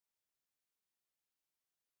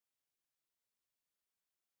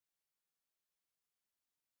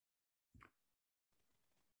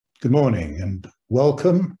Good morning and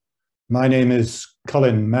welcome. My name is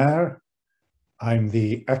Colin Maher. I'm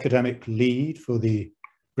the academic lead for the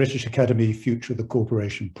British Academy Future of the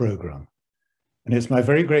Corporation programme. And it's my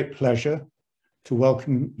very great pleasure to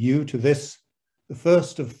welcome you to this, the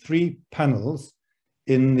first of 3 panels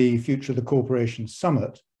in the Future of the Corporation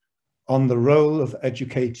Summit on the role of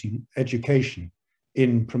education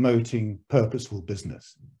in promoting purposeful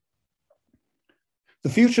business.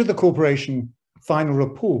 The Future of the Corporation final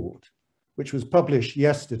report, which was published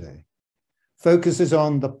yesterday, focuses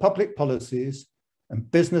on the public policies and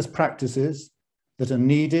business practices that are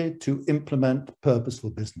needed to implement purposeful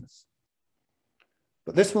business.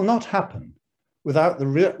 But this will not happen without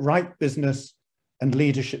the right business and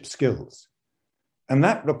leadership skills, and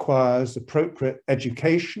that requires appropriate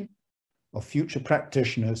education of future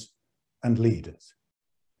practitioners and leaders.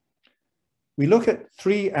 We look at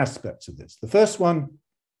 3 aspects of this. The first one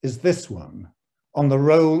is this one, on the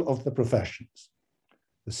role of the professions.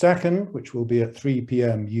 The second, which will be at 3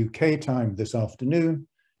 p.m. UK time this afternoon,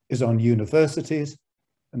 is on universities.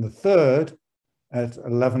 And the third, at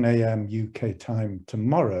 11 a.m. UK time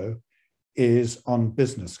tomorrow, is on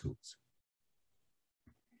business schools.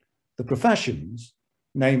 The professions,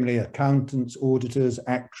 namely accountants, auditors,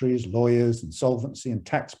 actuaries, lawyers, insolvency and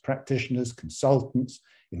tax practitioners, consultants,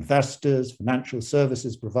 investors, financial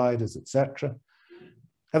services providers, etc.,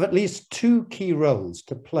 have at least 2 key roles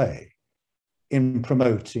to play in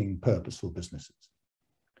promoting purposeful businesses.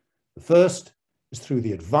 The first is through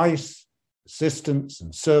the advice, assistance,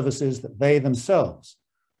 and services that they themselves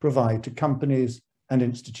provide to companies and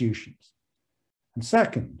institutions. And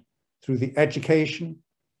second, through the education,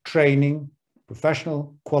 training,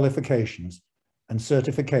 professional qualifications, and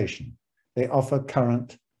certification they offer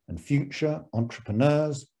current and future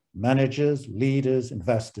entrepreneurs, managers, leaders,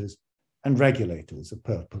 investors, and regulators of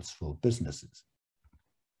purposeful businesses.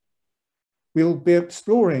 We'll be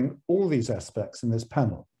exploring all these aspects in this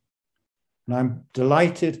panel, and I'm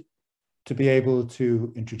delighted to be able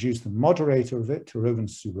to introduce the moderator of it, Teerooven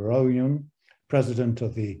Soobaroyen, President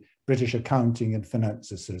of the British Accounting and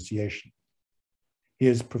Finance Association. He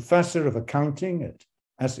is Professor of Accounting at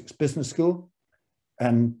Essex Business School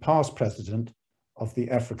and past President of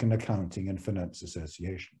the African Accounting and Finance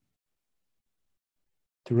Association.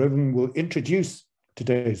 Teerooven will introduce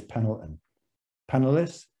today's panel and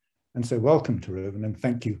panelists. And so welcome, Teerooven, and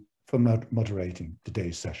thank you for moderating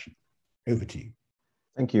today's session. Over to you.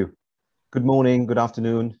 Thank you. Good morning, good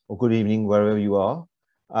afternoon, or good evening, wherever you are.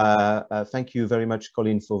 Thank you very much,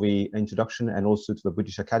 Colin, for the introduction, and also to the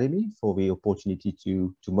British Academy for the opportunity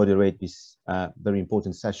to moderate this very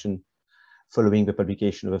important session following the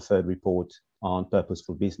publication of a 3rd report on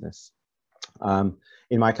purposeful business.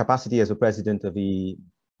 In my capacity as a president of the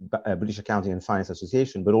British Accounting and Finance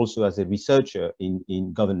Association, but also as a researcher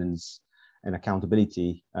in governance and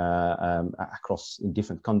accountability across in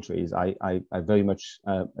different countries, I very much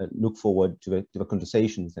look forward to the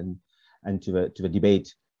conversations and to the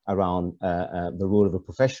debate around the role of the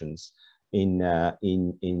professions in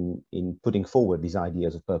putting forward these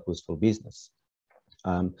ideas of purposeful business.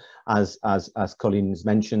 As Colin's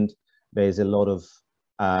mentioned, there's been a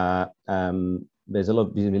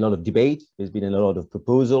lot of debate, there's been a lot of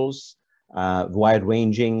proposals,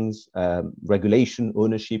 wide-ranging, regulation,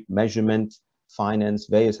 ownership, measurement, finance,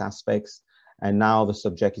 various aspects, and now the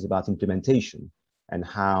subject is about implementation and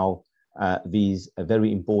how these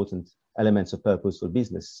very important elements of purposeful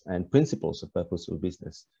business and principles of purposeful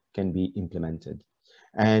business can be implemented.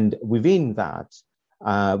 And within that,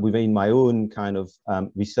 within my own kind of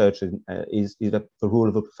research is the role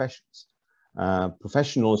of the professions.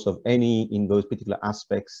 Professionals of any in those particular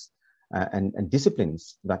aspects and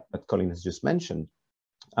disciplines that Colin has just mentioned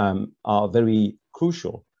are very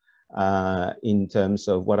crucial in terms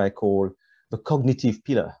of what I call the cognitive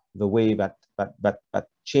pillar. The way that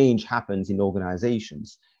change happens in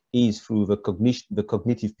organizations is through the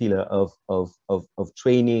cognitive pillar of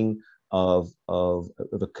training, of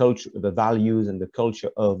the culture, the values and the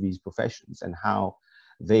culture of these professions, and how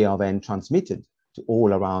they are then transmitted to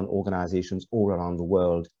all around organizations all around the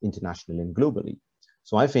world, internationally and globally.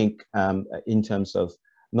 So I think in terms of,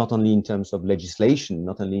 not only in terms of legislation,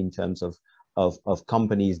 not only in terms of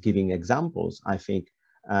companies giving examples, I think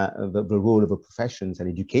the role of the professions and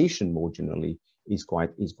education more generally is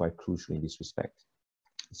quite crucial in this respect.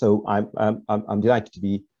 So I'm delighted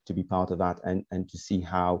to be part of that and to see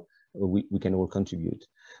how we can all contribute.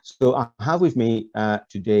 So I have with me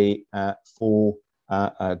today 4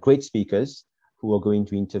 great speakers who are going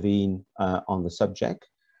to intervene on the subject,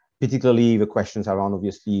 particularly the questions around,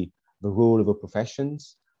 obviously, the role of the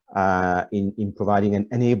professions in providing an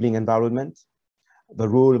enabling environment, the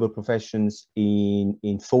role of the professions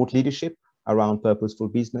in thought leadership around purposeful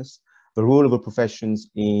business, the role of the professions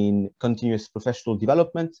in continuous professional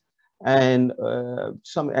development, and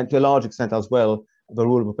to a large extent as well, the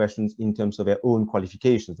role of professions in terms of their own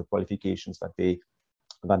qualifications, the qualifications that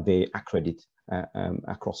they accredit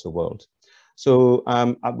across the world. So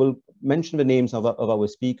I will mention the names of our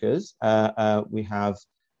speakers. We have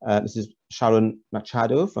this is Sharon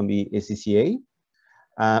Machado from the ACCA.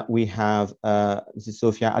 We have this is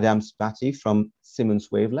Sophia Bhatti from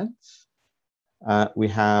Simmons-Wavelength. We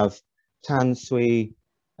have Suee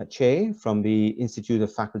Chieh from the Institute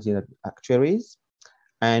of Faculty and Actuaries.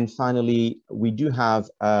 And finally, we do have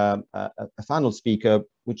a final speaker,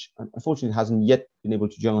 which unfortunately hasn't yet been able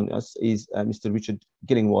to join us, is Mr. Richard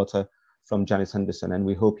Gillingwater from Janus Henderson, and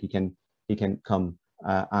we hope he can come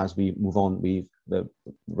as we move on with the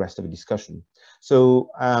rest of the discussion.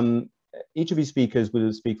 So each of these speakers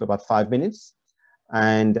will speak for about 5 minutes,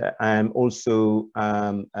 and I'm also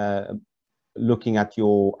looking at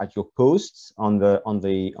your posts on the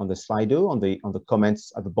Slido, on the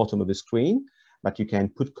comments at the bottom of the screen. But you can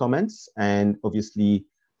put comments and obviously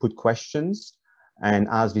put questions. And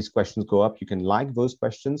as these questions go up, you can like those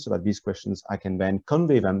questions so that these questions, I can then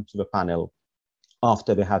convey them to the panel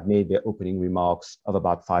after they have made their opening remarks of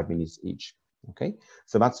about 5 minutes each. Okay,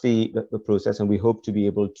 so that's the process, and we hope to be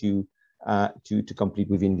able to complete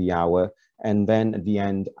within the hour. And then at the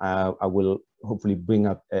end, I will hopefully bring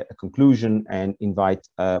up a conclusion and invite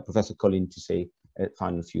Professor Colin to say a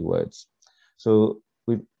final few words. So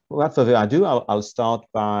without further ado, I'll start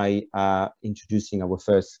by introducing our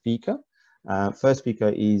first speaker. First speaker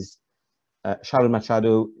is Sharon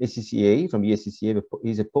Machado, ACCA, from the ACCA.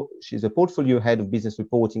 She's a portfolio head of business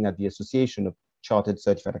reporting at the Association of Chartered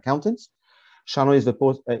Certified Accountants. Sharon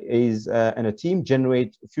and her team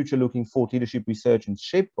generate future-looking thought leadership research and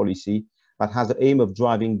shape policy that has the aim of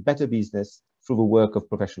driving better business through the work of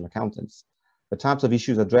professional accountants. The types of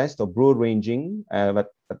issues addressed are broad-ranging that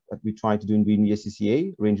we try to do in the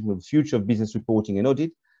ACCA, ranging from the future of business reporting and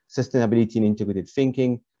audit, sustainability and integrated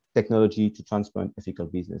thinking, technology to transparent ethical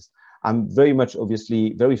business. I'm very much,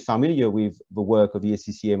 obviously, very familiar with the work of the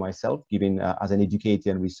ACCA myself, given as an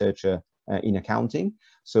educator and researcher in accounting.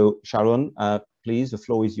 So Sharon, please, the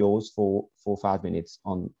floor is yours for 5 minutes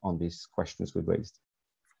on these questions we've raised.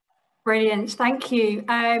 Brilliant, thank you.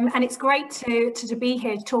 And it's great to be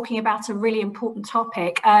here talking about a really important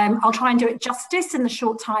topic. I'll try and do it justice in the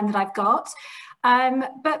short time that I've got.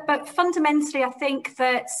 But fundamentally, I think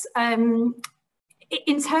that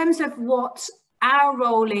in terms of what our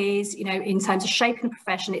role is, in terms of shaping the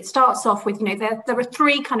profession, it starts off with, there are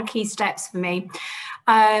 3 kind of key steps for me.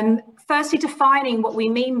 Firstly, defining what we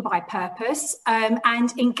mean by purpose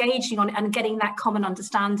and engaging on it and getting that common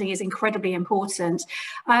understanding is incredibly important.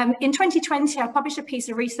 In 2020, I published a piece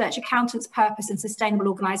of research, Accountants' Purpose in Sustainable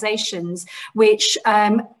Organisations, which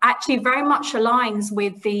actually very much aligns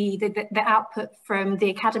with the output from the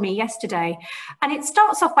Academy yesterday. And it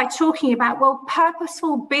starts off by talking about, well,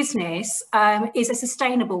 purposeful business is a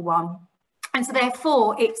sustainable one. And so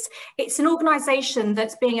therefore, it's an organisation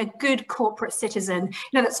that's being a good corporate citizen,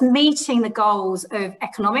 that's meeting the goals of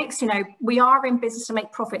economics. We are in business to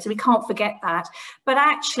make profits, and we can't forget that. But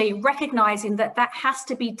actually recognising that that has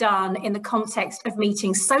to be done in the context of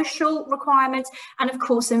meeting social requirements and, of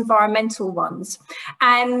course, environmental ones.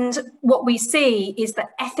 And what we see is that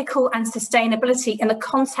ethical and sustainability in the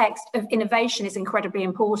context of innovation is incredibly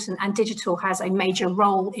important, and digital has a major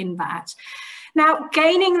role in that. Now,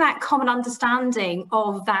 gaining that common understanding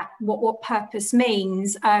of that, what purpose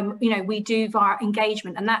means, we do via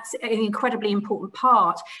engagement, and that's an incredibly important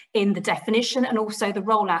part in the definition and also the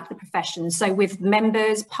rollout of the profession. So with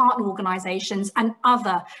members, partner organisations and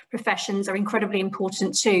other professions are incredibly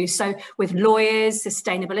important too. So with lawyers,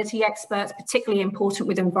 sustainability experts, particularly important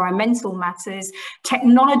with environmental matters,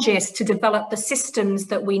 technologists to develop the systems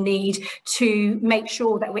that we need to make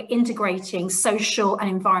sure that we're integrating social and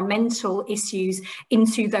environmental issues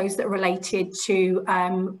into those that are related to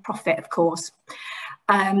profit, of course.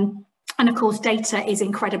 And of course, data is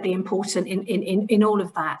incredibly important in all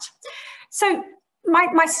of that. So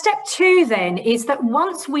my step 2 then is that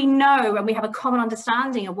once we know and we have a common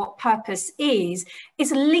understanding of what purpose is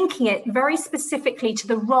linking it very specifically to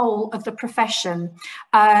the role of the profession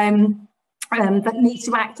that needs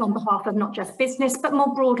to act on behalf of not just business, but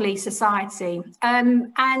more broadly society.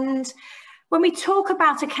 And when we talk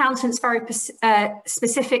about accountants very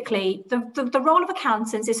specifically, the role of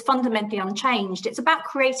accountants is fundamentally unchanged. It's about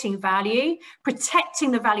creating value,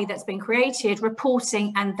 protecting the value that's been created,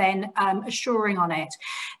 reporting, and then assuring on it.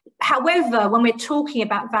 However, when we're talking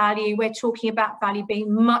about value, we're talking about value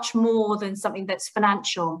being much more than something that's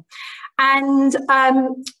financial. And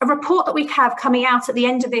a report that we have coming out at the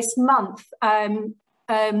end of this month,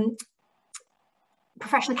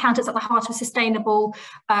 Professional Accountants at the Heart of Sustainable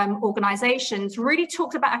Organisations, really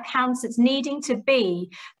talked about accountants needing to be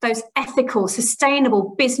those ethical,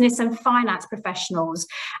 sustainable business and finance professionals.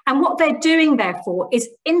 And what they're doing, therefore, is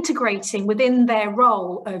integrating within their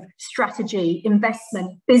role of strategy,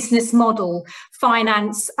 investment, business model,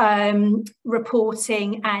 finance,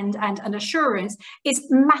 reporting and assurance, is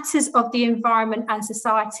matters of the environment and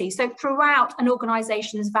society. So throughout an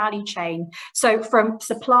organisation's value chain, so from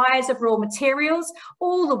suppliers of raw materials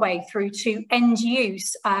all the way through to end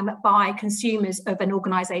use by consumers of an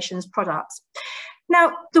organisation's products.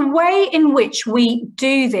 Now, the way in which we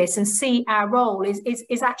do this and see our role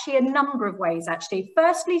is actually a number of ways, actually.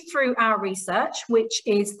 Firstly, through our research, which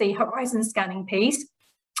is the horizon scanning piece,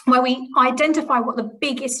 where we identify what the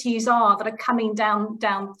big issues are that are coming down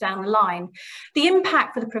the line, the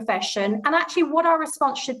impact for the profession, and actually what our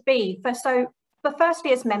response should be. But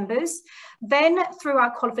firstly, as members, then through our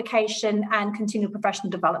qualification and continual professional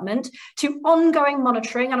development, to ongoing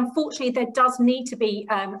monitoring. And unfortunately, there does need to be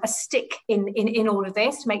a stick in all of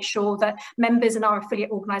this to make sure that members and our affiliate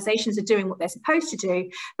organisations are doing what they're supposed to do,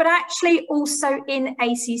 but actually also in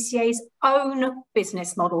ACCA's own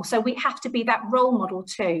business model. So we have to be that role model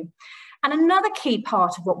too. And another key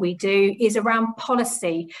part of what we do is around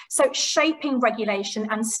policy, so shaping regulation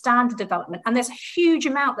and standard development. And there's a huge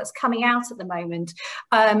amount that's coming out at the moment,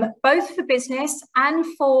 both for business and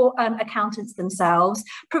for accountants themselves,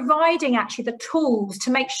 providing actually the tools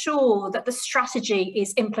to make sure that the strategy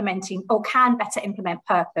is implementing or can better implement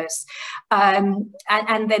purpose, and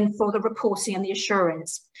then for the reporting and the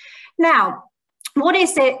assurance. Now, what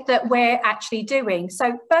is it that we're actually doing?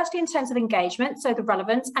 So firstly, in terms of engagement, so the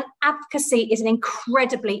relevance and advocacy is an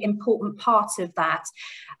incredibly important part of that,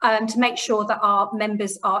 to make sure that our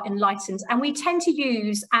members are enlightened. And we tend to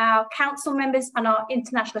use our council members and our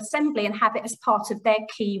International Assembly and have it as part of their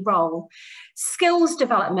key role. Skills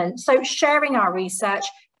development, so sharing our research,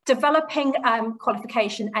 developing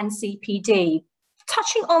qualification and CPD.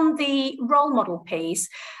 Touching on the role model piece,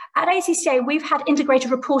 at ACCA, we've had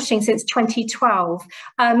integrated reporting since 2012,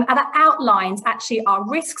 and that outlines actually our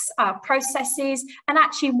risks, our processes, and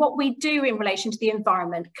actually what we do in relation to the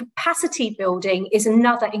environment. Capacity building is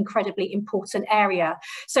another incredibly important area.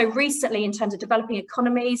 So recently, in terms of developing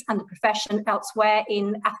economies and the profession elsewhere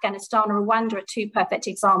in Afghanistan or Rwanda are two perfect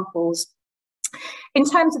examples. In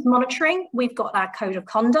terms of monitoring, we've got our code of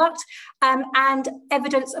conduct, and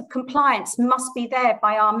evidence of compliance must be there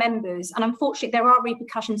by our members. And unfortunately, there are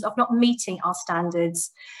repercussions of not meeting our standards.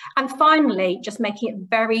 And finally, just making it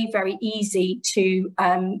very, very easy to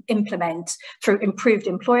implement through improved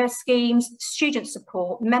employer schemes, student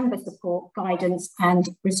support, member support, guidance, and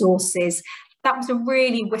resources. That was a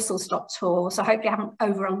really whistle-stop tour, so hopefully I haven't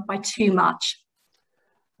overrun by too much.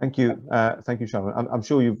 Thank you, Sharon. I'm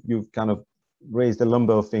sure you've kind of raised a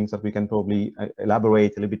number of things that we can probably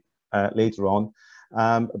elaborate a little bit later on.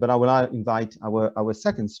 But I will now invite our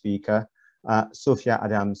second speaker, Sophia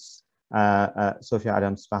Adams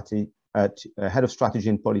Bhatti, Head of Strategy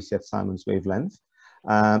and Policy at Simmons-Wavelength.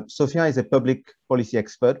 Sophia is a public policy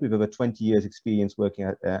expert with over 20 years experience working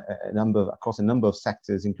at across a number of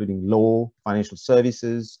sectors, including law, financial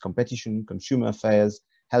services, competition, consumer affairs,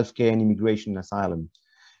 healthcare, and immigration and asylum.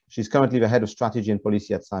 She's currently the Head of Strategy and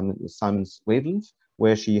Policy at Simmons-Wavelength,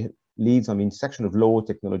 where she leads on the intersection of law,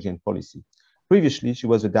 technology, and policy. Previously, she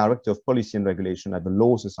was the Director of Policy and Regulation at the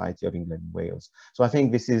Law Society of England and Wales. So I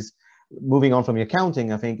think this is, moving on from the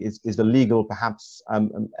accounting, I think is the legal, perhaps,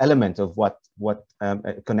 element of what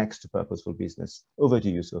connects to purposeful business. Over to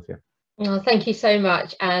you, Sophia. Well, thank you so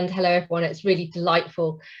much, and hello everyone. It's really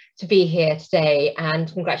delightful to be here today,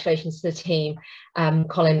 and congratulations to the team,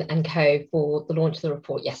 Colin and co, for the launch of the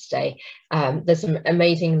report yesterday. There's some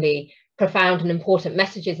amazingly profound and important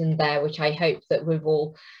messages in there, which I hope that we've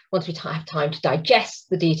all, once we have time to digest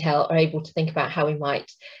the detail, are able to think about how we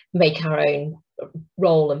might make our own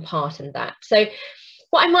role and part in that. So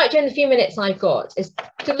what I might do in the few minutes I've got is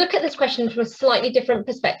to look at this question from a slightly different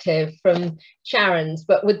perspective from Sharon's,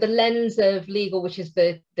 but with the lens of legal, which is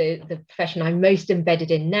the profession I'm most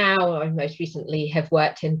embedded in now, or I most recently have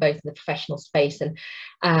worked in both in the professional space and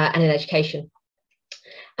in education.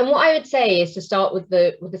 And what I would say is to start with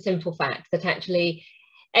the simple fact that actually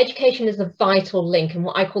education is a vital link in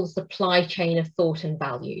what I call the supply chain of thought and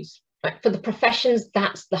values. Right? For the professions,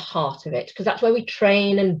 that's the heart of it, because that's where we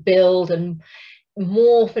train and build and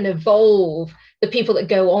morph and evolve the people that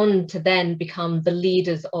go on to then become the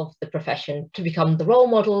leaders of the profession, to become the role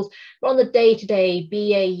models. But on the day-to-day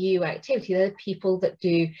BAU activity, they're the people that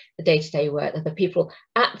do the day-to-day work. They're the people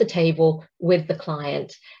at the table with the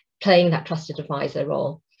client, playing that trusted advisor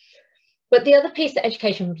role. But the other piece that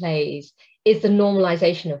education plays is the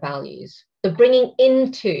normalization of values, the bringing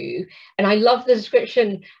into, and I love the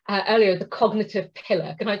description earlier, the cognitive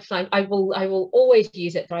pillar. Can I just, I will always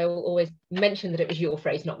use it, but I will always mention that it was your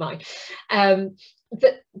phrase, not mine.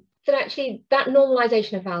 That actually that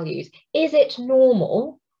normalization of values, is it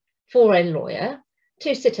normal for a lawyer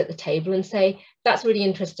to sit at the table and say, that's a really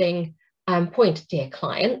interesting point, dear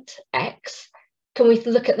client X. Can we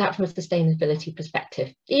look at that from a sustainability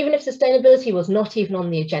perspective, even if sustainability was not even on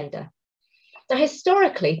the agenda? Now,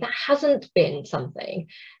 historically, that hasn't been something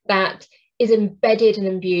that is embedded and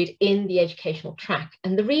imbued in the educational track.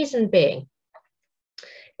 And the reason being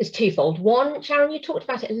is twofold. One, Sharon, you talked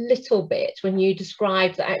about it a little bit when you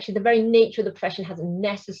described that actually the very nature of the profession hasn't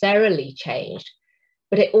necessarily changed,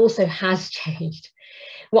 but it also has changed.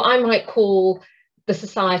 What I might call the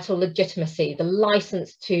societal legitimacy, the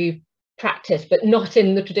license to practice, but not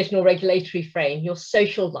in the traditional regulatory frame, your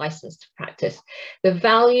social license to practice, the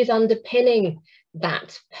values underpinning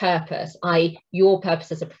that purpose, i.e. your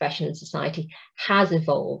purpose as a profession in society, has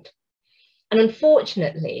evolved. And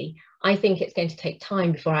unfortunately, I think it's going to take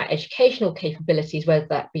time before our educational capabilities, whether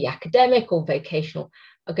that be academic or vocational,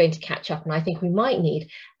 are going to catch up. And I think we might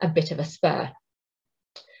need a bit of a spur.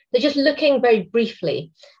 So just looking very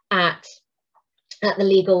briefly at the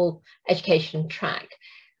legal education track,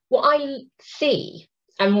 what I see,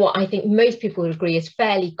 and what I think most people would agree is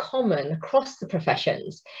fairly common across the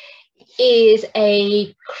professions, is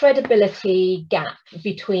a credibility gap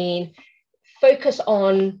between focus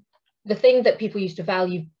on the thing that people used to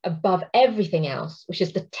value above everything else, which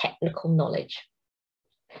is the technical knowledge,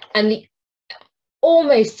 and the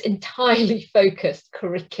almost entirely focused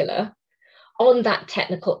curricula on that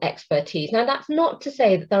technical expertise. Now, that's not to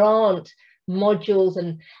say that there aren't modules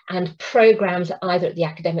and programs either at the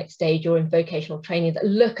academic stage or in vocational training that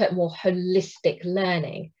look at more holistic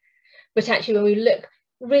learning. But actually, when we look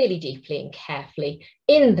really deeply and carefully,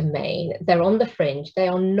 in the main, they're on the fringe, they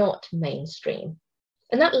are not mainstream.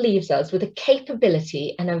 And that leaves us with a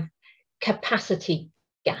capability and a capacity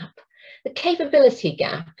gap. The capability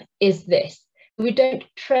gap is this: we don't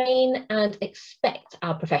train and expect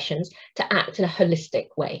our professions to act in a holistic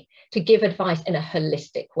way, to give advice in a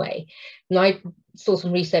holistic way. And I saw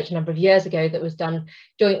some research a number of years ago that was done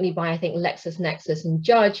jointly by, I think, LexisNexis and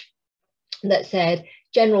Judge, that said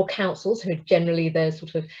general counsels, who are generally the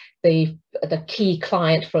sort of the key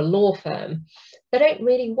client for a law firm, they don't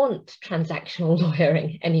really want transactional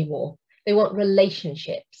lawyering anymore. They want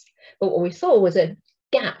relationships. But what we saw was a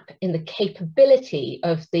gap in the capability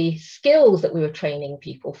of the skills that we were training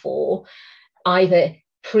people for, either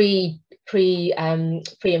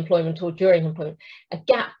pre-employment or during employment, a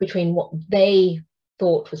gap between what they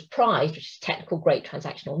thought was prized, which is technical, great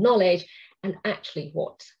transactional knowledge, and actually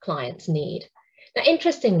what clients need. Now,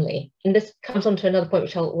 interestingly, and this comes on to another point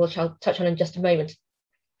which I'll touch on in just a moment,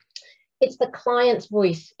 it's the client's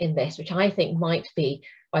voice in this, which I think might be,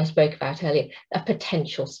 what I spoke about earlier, a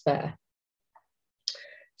potential spur.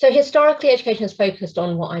 So historically, education has focused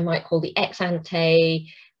on what I might call the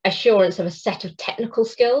ex-ante assurance of a set of technical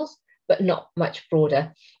skills, but not much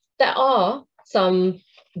broader. There are some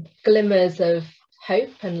glimmers of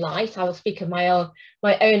hope and light. I will speak of my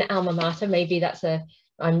own alma mater. Maybe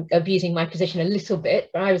I'm abusing my position a little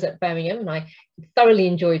bit, but I was at Birmingham and I thoroughly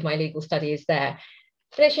enjoyed my legal studies there.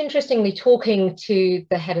 But it's interestingly, talking to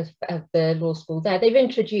the head of the law school there, they've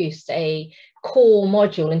introduced a core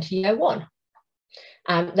module into year one.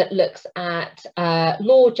 That looks at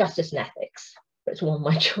law, justice and ethics, but it's one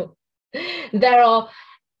module. There are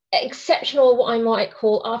exceptional, what I might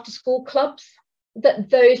call after-school clubs, that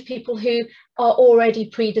those people who are already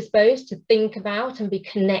predisposed to think about and be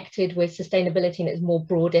connected with sustainability in its more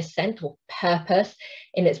broadest sense, or purpose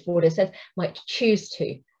in its broadest sense, might choose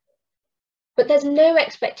to. But there's no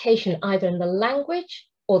expectation either in the language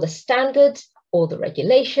or the standards or the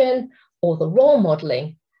regulation or the role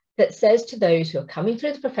modelling that says to those who are coming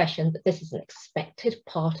through the profession that this is an expected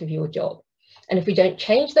part of your job. And if we don't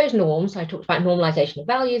change those norms, I talked about normalization of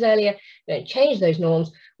values earlier, we don't change those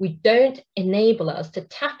norms, we don't enable us to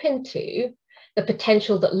tap into the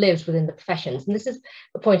potential that lives within the professions. And this is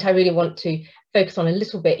the point I really want to focus on a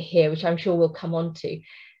little bit here, which I'm sure we'll come on to.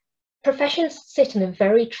 Professions sit in a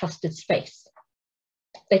very trusted space.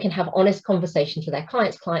 They can have honest conversations with their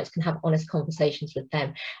clients, clients can have honest conversations with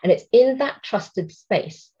them. And it's in that trusted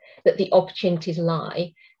space that the opportunities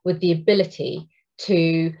lie, with the ability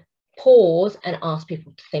to pause and ask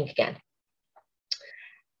people to think again.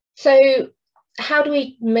 So how do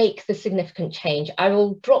we make the significant change? I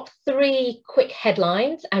will drop 3 quick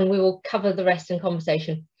headlines and we will cover the rest in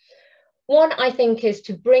conversation. One, I think, is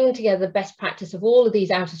to bring together best practice of all of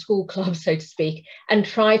these out of school clubs, so to speak, and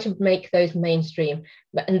try to make those mainstream.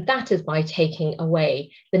 And that is by taking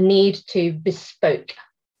away the need to bespoke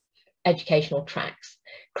educational tracks,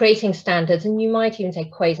 creating standards, and you might even say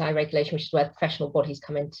quasi-regulation, which is where professional bodies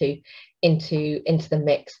come into the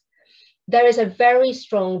mix. There is a very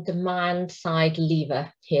strong demand side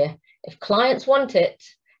lever here. If clients want it,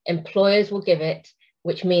 employers will give it,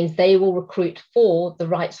 which means they will recruit for the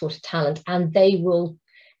right sort of talent and they will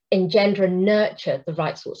engender and nurture the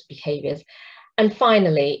right sorts of behaviours. And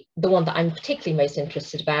finally, the one that I'm particularly most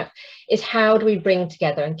interested about is how do we bring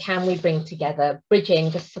together, and can we bring together, bridging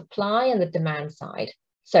the supply and the demand side.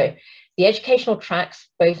 So the educational tracks,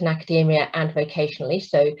 both in academia and vocationally,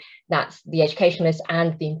 so that's the educationalists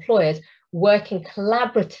and the employers working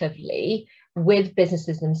collaboratively with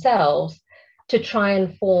businesses themselves to try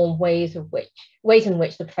and form ways in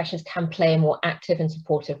which the professions can play a more active and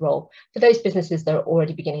supportive role for those businesses that are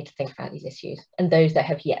already beginning to think about these issues and those that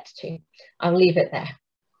have yet to. I'll leave it there.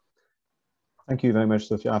 Thank you very much,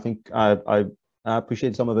 Sophia. I think I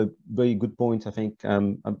appreciate some of the very good points. I think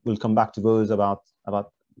we'll come back to those about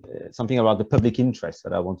something about the public interest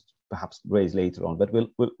that I want to perhaps raise later on, but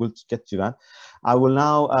we'll get to that. I will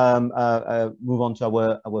now move on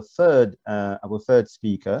to our third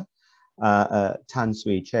speaker, Tan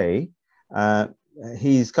Suee Chieh.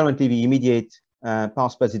 He's currently the immediate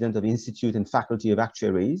past president of the Institute and Faculty of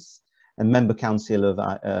Actuaries and member council of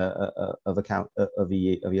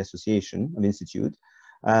the Association of Institute.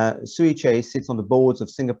 Suee Chieh sits on the boards of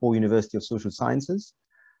Singapore University of Social Sciences,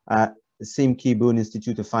 Sim Kee Boon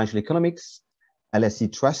Institute of Financial Economics,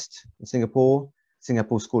 LSE Trust in Singapore,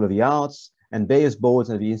 Singapore School of the Arts, and various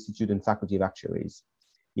boards of the Institute and Faculty of Actuaries.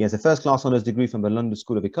 He has a first-class honours degree from the London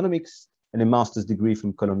School of Economics and a master's degree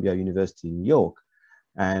from Columbia University in New York.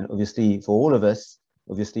 And obviously, for all of us,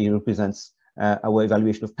 obviously, he represents our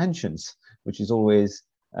evaluation of pensions, which is always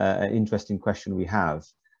an interesting question we have.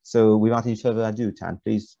 So without any further ado, Tan,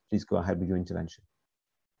 please go ahead with your intervention.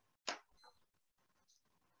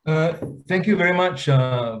 Thank you very much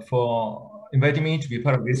for inviting me to be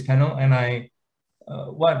part of this panel. And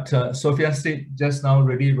what Sophia said just now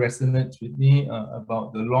really resonates with me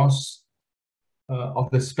about the loss of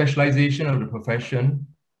the specialization of the profession.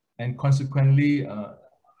 And consequently,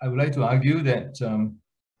 I would like to argue that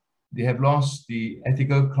they have lost the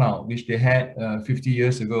ethical clout which they had 50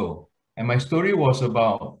 years ago. And my story was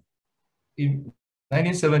about, in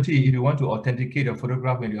 1970, if you want to authenticate a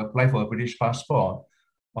photograph when you apply for a British passport,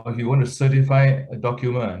 or if you want to certify a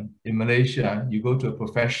document in Malaysia, you go to a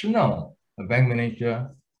professional, a bank manager,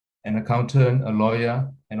 an accountant, a lawyer,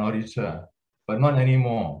 an auditor, but not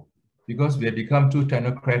anymore, because we have become too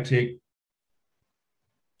technocratic,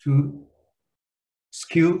 too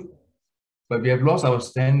skilled, but we have lost our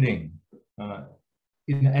standing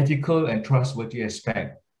in an ethical and trustworthy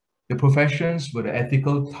aspect. The professions were the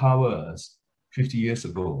ethical towers 50 years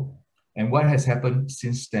ago. And what has happened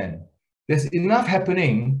since then? There's enough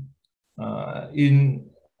happening in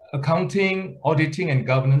accounting, auditing, and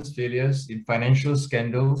governance failures, in financial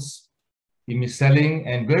scandals, in mis-selling,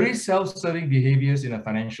 and very self-serving behaviors in the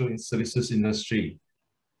financial services industry.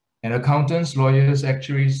 And accountants, lawyers,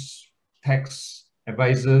 actuaries, tax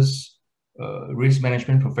advisors, risk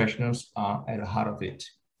management professionals are at the heart of it.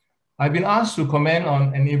 I've been asked to comment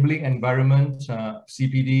on enabling environment,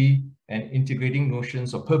 CPD, and integrating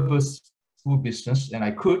notions of purposeful business, and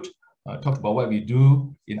I could talk about what we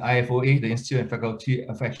do in IFOA, the Institute and Faculty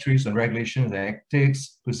of Actuaries on Regulations and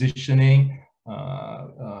Ethics, positioning,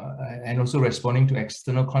 and also responding to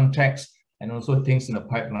external contexts, and also things in the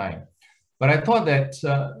pipeline. But I thought that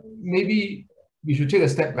maybe we should take a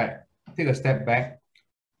step back,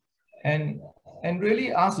 and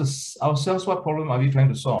really ask ourselves, what problem are we trying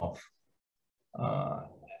to solve?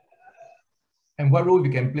 And what role we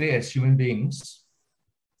can play as human beings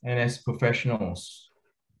and as professionals.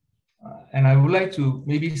 And I would like to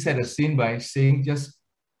maybe set a scene by saying just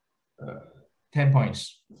 10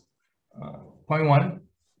 points. Point one,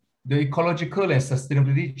 the ecological and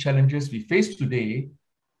sustainability challenges we face today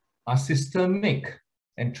are systemic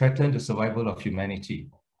and threaten the survival of humanity.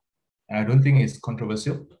 And I don't think it's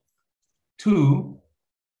controversial. Two,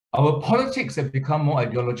 our politics have become more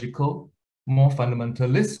ideological, more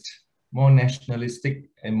fundamentalist, more nationalistic,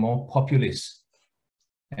 and more populist,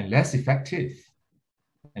 and less effective,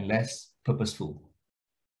 and less purposeful.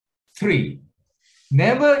 Three,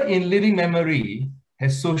 never in living memory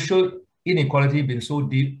has social inequality been so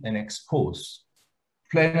deep and exposed,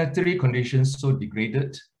 planetary conditions so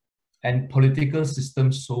degraded, and political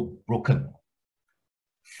systems so broken.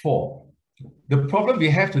 4, the problem we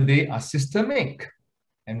have today are systemic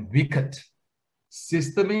and wicked.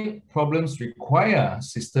 Systemic problems require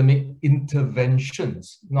systemic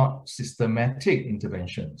interventions, not systematic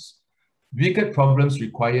interventions. Wicked problems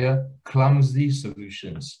require clumsy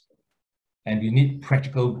solutions. And we need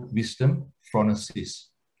practical wisdom, phronesis.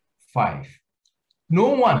 5, no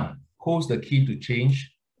one holds the key to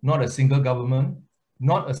change, not a single government,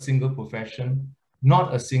 not a single profession,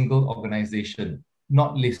 not a single organization,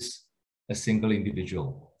 not least a single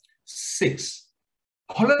individual. 6,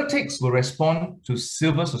 politics will respond to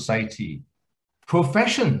civil society.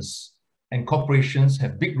 Professions and corporations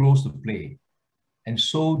have big roles to play, and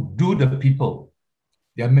so do the people.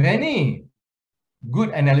 There are many good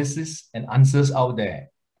analysis and answers out there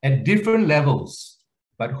at different levels,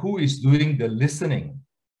 but who is doing the listening?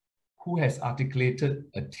 Who has articulated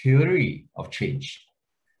a theory of change?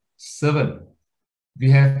 7,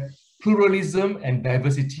 we have pluralism and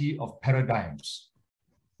diversity of paradigms.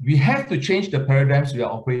 We have to change the paradigms we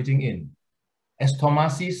are operating in. As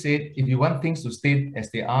Tomasi said, if you want things to stay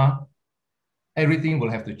as they are, everything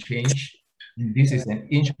will have to change. This is an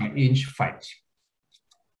inch-by-inch fight.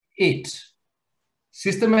 8,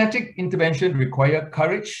 systematic intervention requires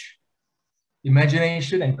courage,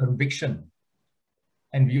 imagination, and conviction.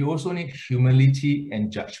 And we also need humility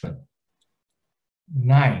and judgment.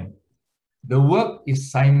 9, the work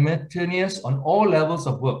is simultaneous on all levels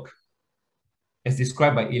of work, as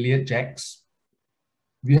described by Elliot Jacks.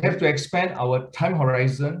 We have to expand our time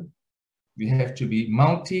horizon. We have to be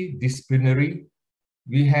multidisciplinary.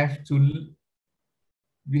 We have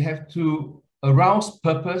to arouse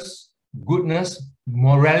purpose, goodness,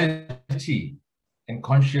 morality, and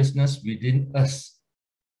consciousness within us,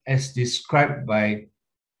 as described by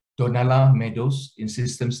Donella Meadows in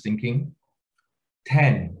Systems Thinking.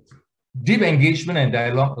 10, deep engagement and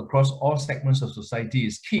dialogue across all segments of society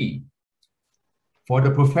is key. For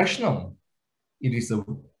the professional, it is the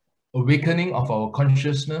awakening of our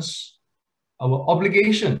consciousness, our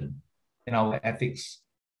obligation, and our ethics.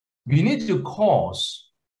 We need to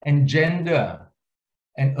cause, engender,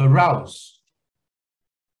 and arouse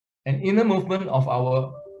an inner movement of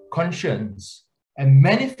our conscience and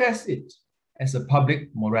manifest it as a public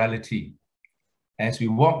morality as we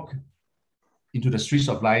walk into the streets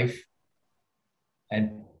of life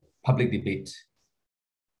and public debate.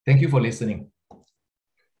 Thank you for listening.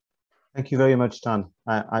 Thank you very much, Tan.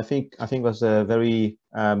 I think it was a very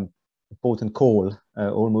important call,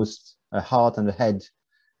 almost a heart and a head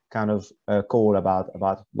kind of call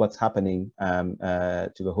about what's happening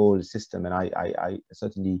to the whole system, and I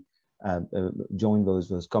certainly join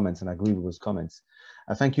those comments and agree with those comments.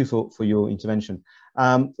 Thank you for your intervention.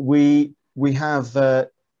 We have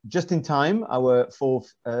just in time our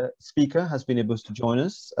fourth speaker has been able to join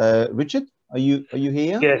us. Richard, are you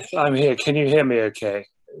here? Yes, I'm here. Can you hear me okay?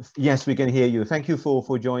 Yes, we can hear you. Thank you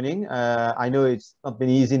for joining. I know it's not been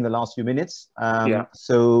easy in the last few minutes.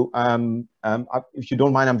 So if you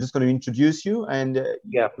don't mind, I'm just going to introduce you. And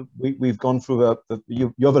we've gone through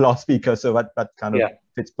you're the last speaker, so that kind of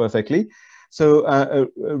fits perfectly. So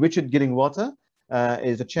Richard Gillingwater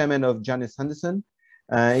is the chairman of Janus Henderson.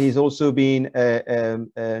 He's also been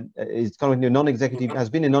is currently a non-executive, has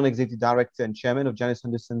been a non-executive director and chairman of Janus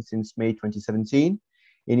Henderson since May 2017.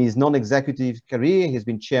 In his non-executive career, he's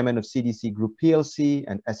been chairman of CDC Group PLC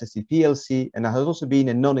and SSC PLC, and has also been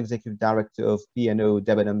a non-executive director of P&O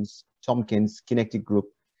Debenhams, Tompkins, Kinetic Group,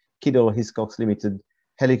 Kiddle Hiscox Limited,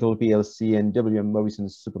 Helical PLC, and W.M.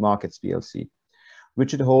 Morrison's Supermarkets PLC.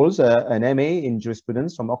 Richard holds an MA in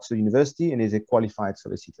jurisprudence from Oxford University and is a qualified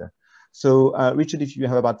solicitor. So, Richard, if you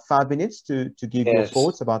have about 5 minutes to give your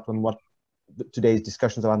thoughts about on what today's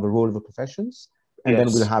discussions around the role of the professions, and then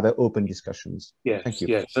we'll have open discussions. Thank you.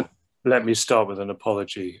 Yes. Let me start with an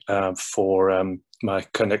apology for my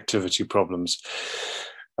connectivity problems.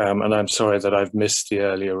 And I'm sorry that I've missed the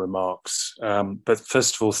earlier remarks. But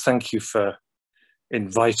first of all, thank you for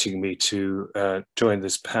inviting me to join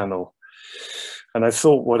this panel. And I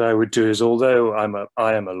thought what I would do is, although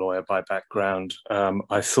I am a lawyer by background,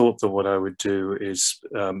 I thought that what I would do is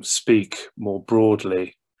speak more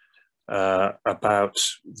broadly about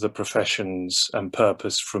the professions and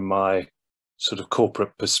purpose from my sort of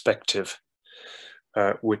corporate perspective,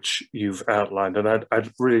 which you've outlined. And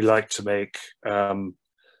I'd really like to make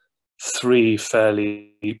 3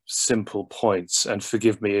 fairly simple points, and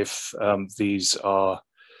forgive me if these are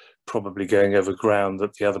probably going over ground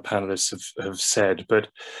that the other panelists have said. But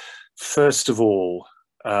first of all,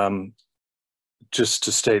 just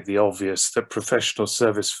to state the obvious, that professional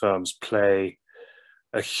service firms play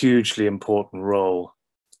a hugely important role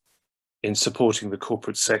in supporting the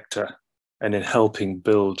corporate sector and in helping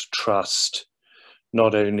build trust,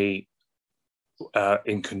 not only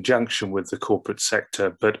in conjunction with the corporate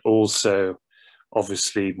sector, but also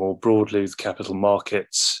obviously more broadly with capital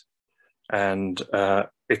markets and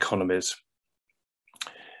economies.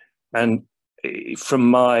 And from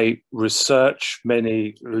my research,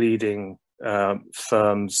 many leading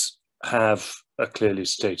firms have a clearly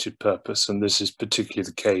stated purpose, and this is particularly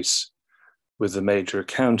the case with the major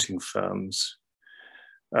accounting firms.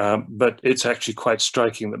 But it's actually quite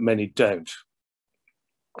striking that many don't.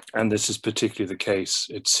 And this is particularly the case,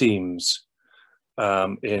 it seems,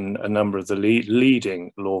 in a number of the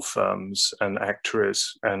leading law firms and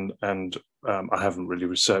actuaries, and I haven't really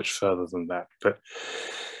researched further than that. But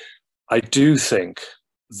I do think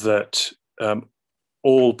that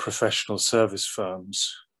all professional service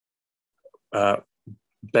firms will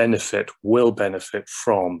benefit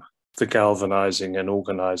from the galvanizing and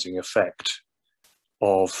organizing effect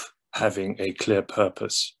of having a clear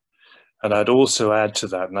purpose. And I'd also add to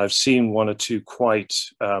that, and I've seen one or two quite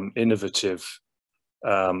innovative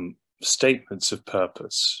statements of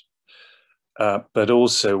purpose, but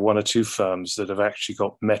also one or two firms that have actually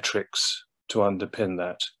got metrics to underpin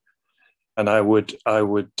that. And I would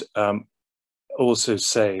also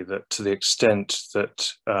say that to the extent that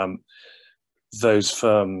those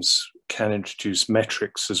firms can introduce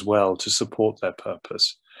metrics as well to support their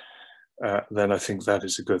purpose, then I think that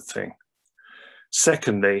is a good thing.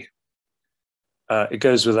 Secondly, it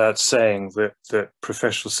goes without saying that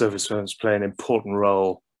professional service firms play an important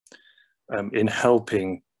role in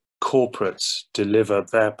helping corporates deliver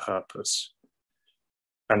their purpose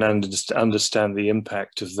and understand the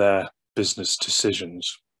impact of their business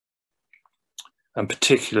decisions. And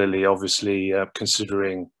particularly, obviously,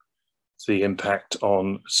 considering the impact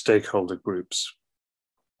on stakeholder groups.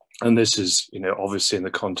 And this is, obviously in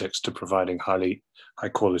the context of providing high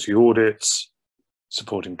quality audits,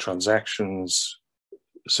 supporting transactions,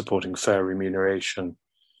 supporting fair remuneration,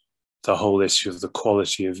 the whole issue of the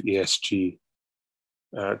quality of ESG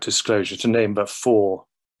disclosure, to name but 4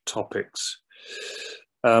 topics.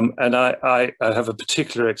 And I have a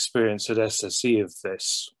particular experience at SSE of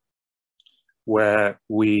this, where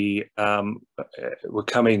we were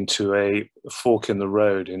coming to a fork in the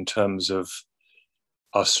road in terms of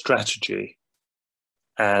our strategy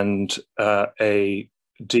and a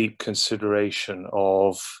deep consideration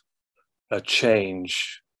of a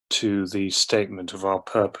change to the statement of our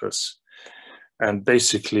purpose, and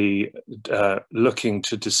basically looking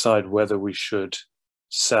to decide whether we should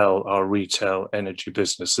sell our retail energy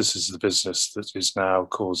business. This is the business that is now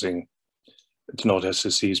causing, it's not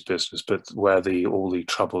SSE's business, but where all the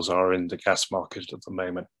troubles are in the gas market at the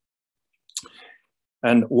moment.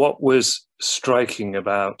 And what was striking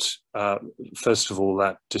about, first of all,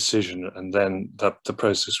 that decision, and then the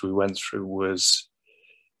process we went through, was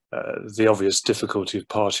the obvious difficulty of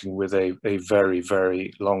parting with a very,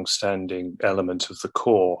 very long-standing element of the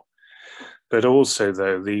core. But also,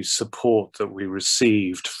 though, the support that we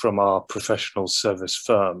received from our professional service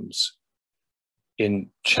firms in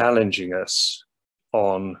challenging us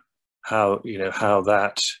on how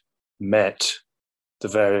that met the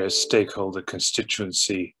various stakeholder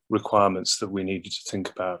constituency requirements that we needed to think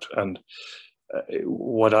about. And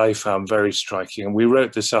what I found very striking, and we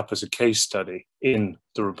wrote this up as a case study in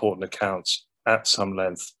the report and accounts at some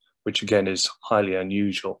length, which again is highly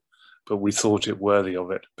unusual, but we thought it worthy of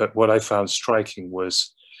it. But what I found striking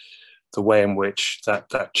was the way in which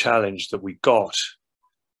that challenge that we got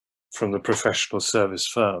from the professional service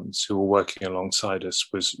firms who were working alongside us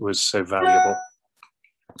was so valuable.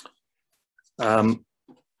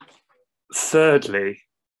 Thirdly,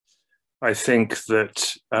 I think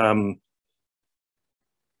that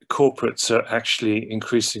corporates are actually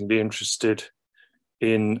increasingly interested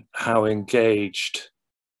in how engaged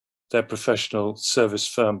their professional service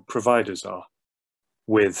firm providers are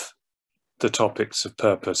with the topics of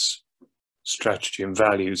purpose, strategy, and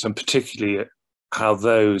values, and particularly how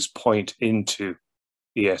those point into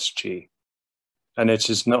ESG. And it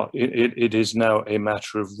is now a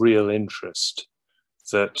matter of real interest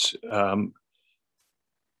that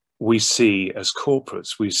we see as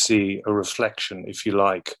corporates, we see a reflection, if you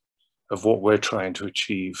like, of what we're trying to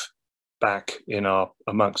achieve back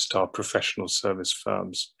amongst our professional service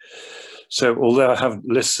firms. So although I haven't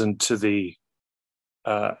listened to the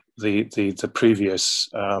previous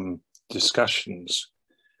discussions,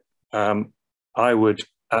 I would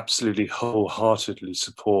absolutely wholeheartedly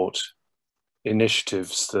support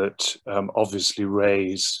initiatives that obviously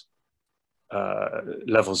raise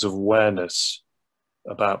levels of awareness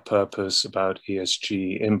about purpose, about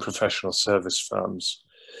ESG in professional service firms,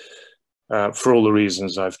 for all the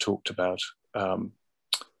reasons I've talked about.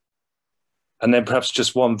 And then perhaps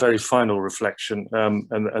just one very final reflection,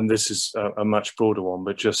 and this is a much broader one,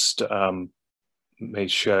 but just may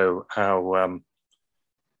show how,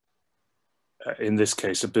 in this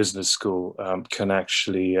case, a business school can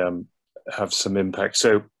actually have some impact.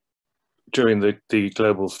 So during the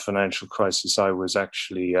global financial crisis, I was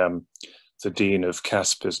actually the Dean of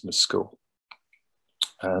Cass Business School.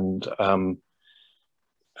 And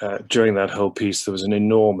during that whole piece, there was an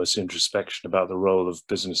enormous introspection about the role of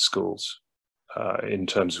business schools in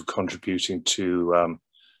terms of contributing to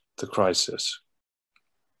the crisis.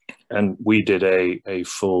 And we did a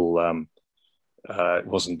full, it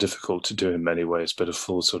wasn't difficult to do in many ways, but a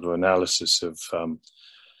full sort of analysis of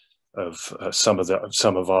some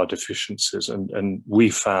of our deficiencies. And we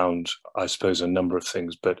found, I suppose, a number of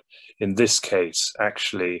things, but in this case,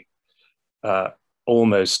 actually,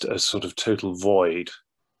 almost a sort of total void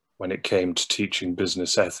when it came to teaching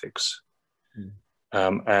business ethics.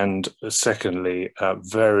 And secondly,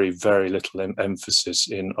 very, very little emphasis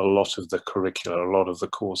in a lot of the curricula, a lot of the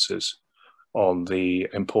courses on the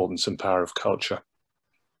importance and power of culture.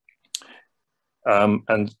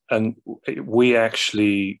 And we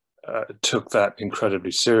actually took that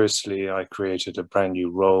incredibly seriously. I created a brand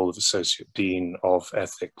new role of Associate Dean of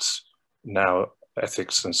Ethics, now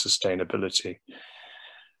Ethics and Sustainability.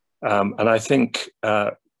 And I think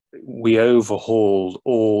we overhauled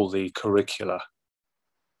all the curricula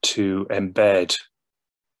to embed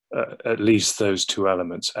at least those two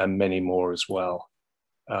elements and many more as well.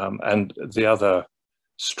 And the other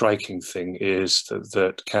striking thing is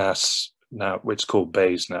that Cass, now it's called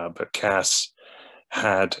Bayes now, but Cass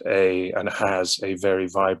had and has a very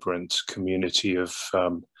vibrant community of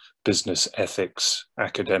business ethics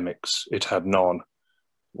academics. It had none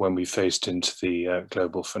when we faced into the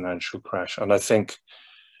global financial crash. And I think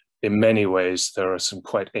in many ways, there are some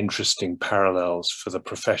quite interesting parallels for the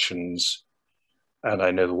professions, and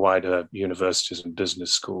I know the wider universities and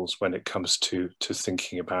business schools when it comes to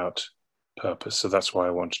thinking about purpose. So that's why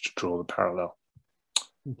I wanted to draw the parallel.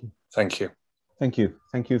 Thank you. Thank you.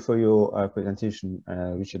 Thank you for your presentation,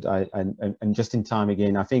 Richard. And just in time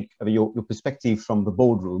again, I think your perspective from the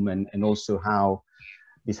boardroom and also how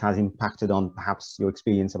this has impacted on perhaps your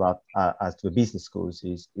experience about as to the business schools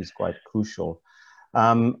is quite crucial.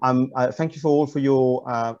 Thank you for your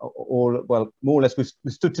well, more or less we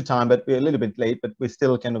stood to time, but we're a little bit late, but we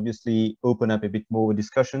still can obviously open up a bit more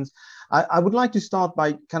discussions. I would like to start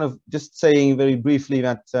by kind of just saying very briefly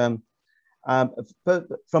that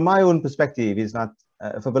from my own perspective is that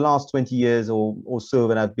for the last 20 years or so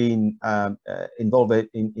that I've been involved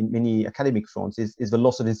in many academic fronts is the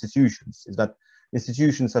loss of institutions, is that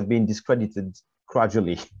institutions have been discredited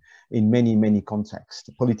gradually in many contexts,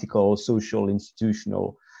 political, social,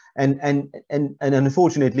 institutional, and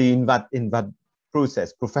unfortunately in that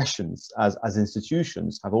process, professions as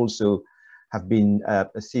institutions have been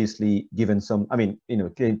seriously given some, I mean,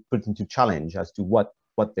 put into challenge as to what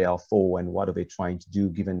they are for and what are they trying to do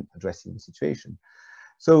given addressing the situation.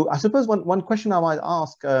 So I suppose one question I might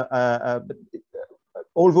ask,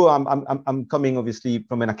 although I'm coming obviously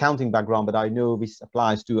from an accounting background, but I know this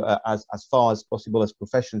applies to as far as possible as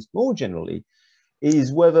professions more generally,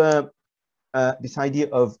 is whether this idea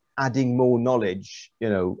of adding more knowledge,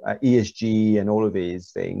 ESG and all of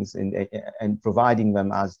these things, and providing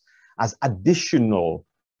them as additional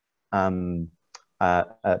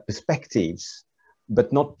perspectives,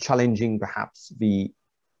 but not challenging perhaps the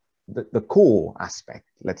core aspect,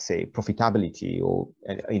 let's say profitability or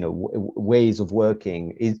ways of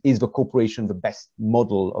working. Is the corporation the best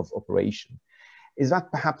model of operation? Is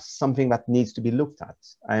that perhaps something that needs to be looked at?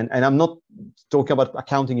 And I'm not talking about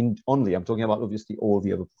accounting only. I'm talking about obviously all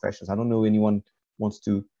the other professions. I don't know if anyone wants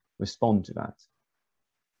to respond to that.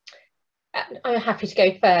 I'm happy to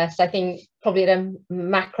go first. I think probably at a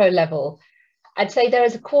macro level, I'd say there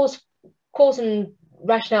is a cause and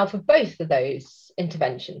rationale for both of those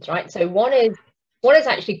interventions, right? So one is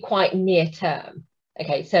actually quite near term.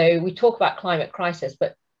 Okay, so we talk about climate crisis,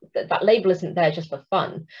 but that label isn't there just for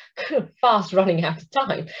fun. Fast running out of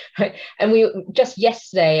time, right? And just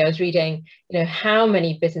yesterday I was reading, how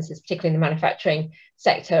many businesses, particularly in the manufacturing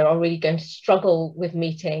sector, are really going to struggle with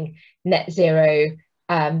meeting net zero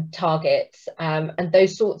targets, and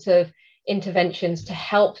those sorts of interventions to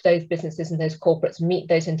help those businesses and those corporates meet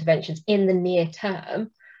those interventions in the near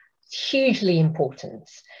term, hugely important.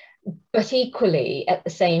 But equally, at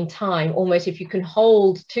the same time, almost if you can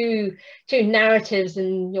hold two narratives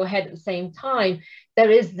in your head at the same time, there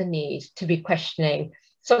is the need to be questioning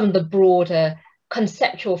some of the broader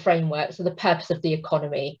conceptual frameworks of the purpose of the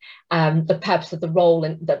economy, the purpose of the role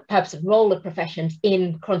and the purpose of role of professions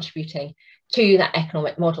in contributing to that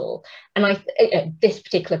economic model. And this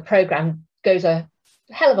particular programme goes a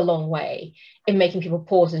hell of a long way in making people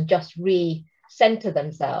pause and just re-center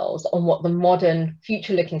themselves on what the modern,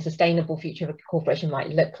 future-looking, sustainable future of a corporation might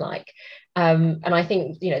look like. And I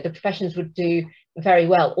think, you know, the professions would do very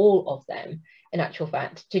well, all of them, in actual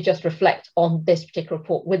fact, to just reflect on this particular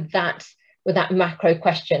report with that macro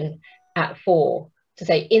question at fore, to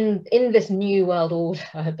say in this new world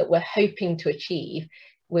order that we're hoping to achieve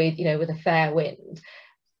with, you know, with a fair wind,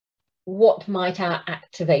 what might our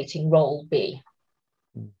activating role be?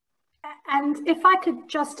 And if I could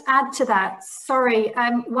just add to that, sorry,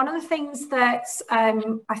 one of the things that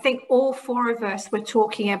I think all four of us were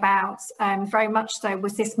talking about very much so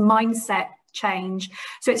was this mindset change.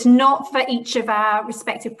 So it's not for each of our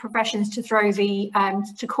respective professions to throw the,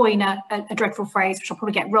 to coin a dreadful phrase, which I'll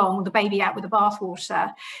probably get wrong, the baby out with the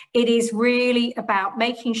bathwater. It is really about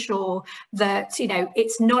making sure that, you know,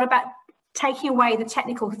 it's not about taking away the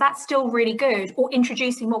technical, because that's still really good, or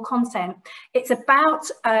introducing more content. It's about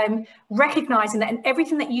recognizing that in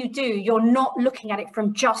everything that you do, you're not looking at it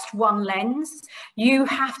from just one lens. You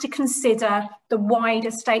have to consider the wider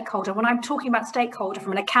stakeholder. When I'm talking about stakeholder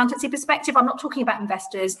from an accountancy perspective, I'm not talking about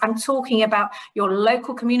investors. I'm talking about your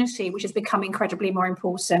local community, which has become incredibly more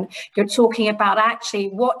important. You're talking about actually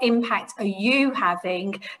what impact are you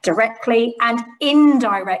having directly and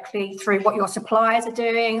indirectly through what your suppliers are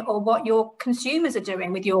doing or what your consumers are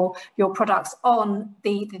doing with your products on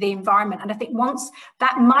the environment. And I think once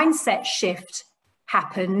that mindset shift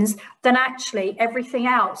happens, then actually everything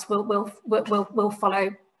else will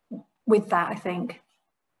follow with that, I think.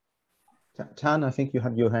 Tan, I think you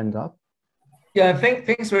have your hand up. Yeah,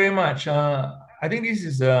 thanks very much. I think this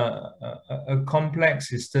is a complex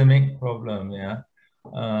systemic problem, yeah.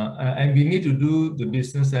 And we need to do the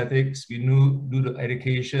business ethics, we need to do the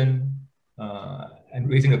education and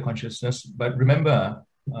raising the consciousness. But remember,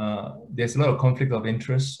 there's a lot of conflict of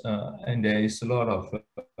interest and there is a lot of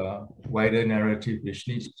wider narrative which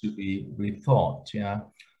needs to be rethought, yeah.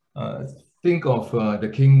 Think of the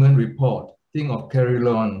Kingman report, think of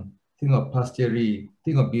Carillon, think of Pasteuri,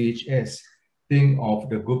 think of BHS, think of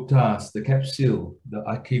the Guptas, the Capsule, the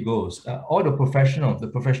Archegos, all the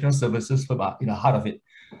professional services are in the heart of it.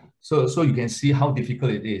 So you can see how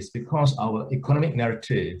difficult it is because our economic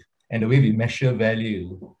narrative and the way we measure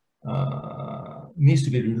value needs to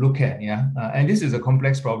be relooked at, yeah. And this is a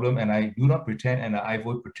complex problem, and I do not pretend, and I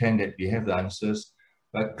would pretend that we have the answers,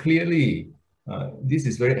 but clearly this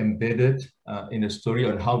is very embedded in the story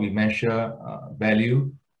on how we measure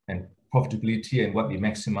value and profitability and what we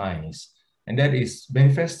maximize. And that is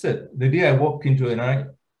manifested. The day I walk into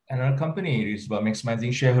another company, it is about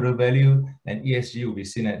maximizing shareholder value, and ESG will be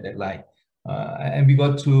seen at that light. And we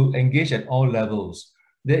got to engage at all levels.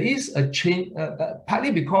 There is a change,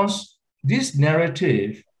 partly because this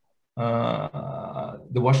narrative,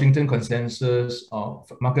 the Washington consensus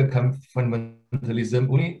of market fundamentalism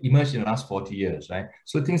only emerged in the last 40 years, right?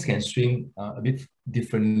 So things can swing a bit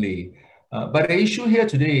differently. But the issue here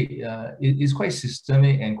today is quite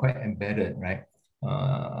systemic and quite embedded, right?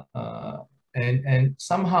 And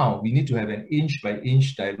somehow we need to have an inch by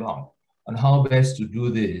inch dialogue on how best to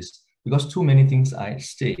do this because too many things are at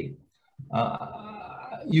stake.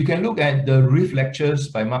 You can look at the Reef lectures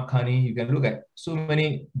by Mark Carney. You can look at so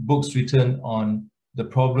many books written on the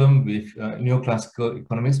problem with neoclassical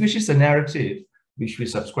economics, which is a narrative which we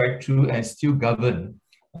subscribe to and still govern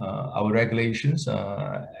our regulations.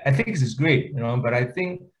 Ethics is great, but I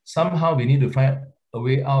think somehow we need to find a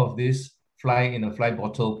way out of this fly in a fly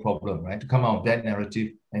bottle problem, right? To come out of that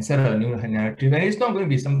narrative and set up a new narrative. And it's not going to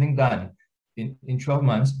be something done in 12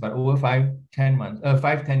 months, but over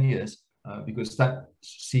 5-10 years, we could start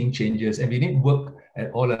seeing changes, and we need work at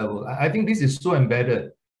all levels. I think this is so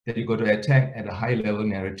embedded that you got to attack at a high level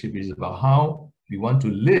narrative. It's about how we want to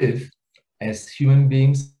live as human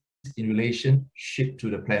beings in relationship to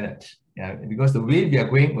the planet. Yeah? Because the way we are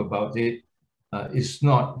going about it is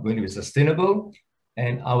not going to be sustainable,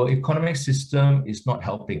 and our economic system is not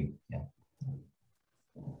helping. Yeah.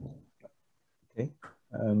 Okay,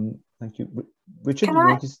 thank you. Richard,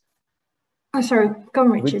 Oh, sorry, go on,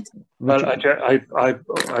 Richard. Well,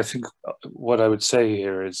 I think what I would say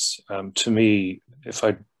here is, to me, if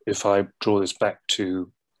I draw this back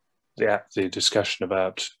to the discussion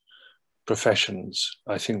about professions,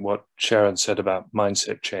 I think what Sharon said about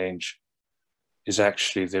mindset change is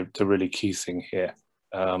actually the really key thing here,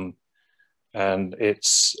 and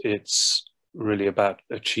it's really about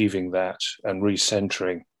achieving that and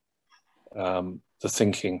recentering the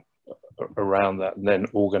thinking around that, and then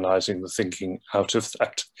organizing the thinking out of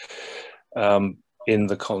that in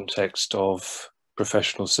the context of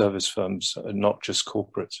professional service firms and not just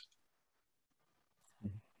corporates.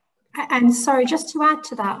 And sorry, just to add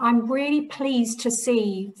to that, I'm really pleased to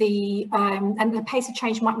see the, and the pace of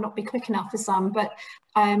change might not be quick enough for some, but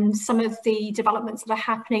some of the developments that are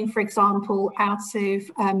happening, for example, out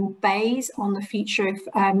of BEIS on the future of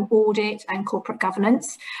audit and corporate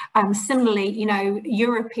governance. Similarly, you know,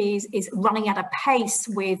 Europe is running at a pace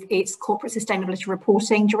with its corporate sustainability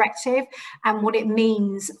reporting directive, and what it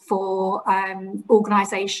means for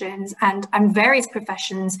organisations and various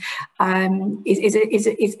professions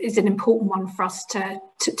is an important one for us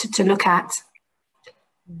to look at.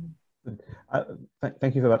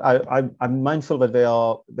 Thank you for that. I'm mindful that there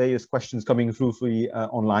are various questions coming through for you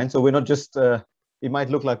online, so we're not just, it might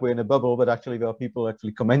look like we're in a bubble, but actually there are people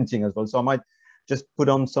actually commenting as well. So I might just put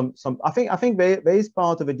on some I think there is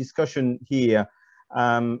part of a discussion here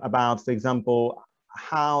about, for example,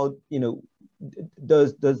 how, you know,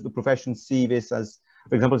 does the profession see this as,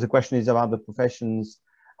 for example, the question is about the professions.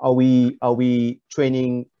 Are we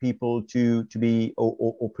training people to be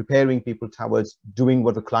or preparing people towards doing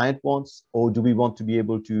what the client wants, or do we want to be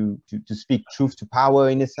able to speak truth to power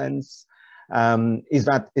in a sense? Is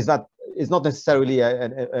not necessarily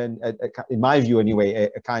in my view anyway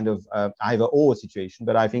a kind of either or situation,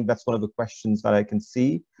 but I think that's one of the questions that I can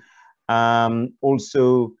see.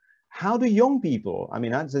 Also, how do young people, I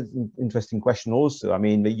mean, that's an interesting question also. I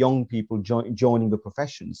mean, the young people joining the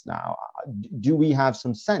professions now, do we have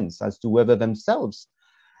some sense as to whether themselves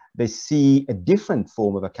they see a different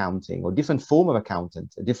form of accounting or different form of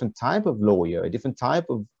accountant, a different type of lawyer, a different type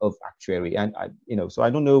of actuary? And, you know, so I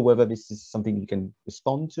don't know whether this is something you can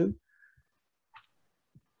respond to.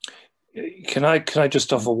 Can I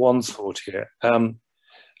just offer one thought here? I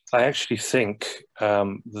actually think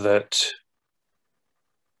that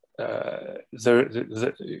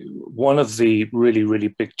one of the really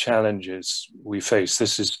big challenges we face,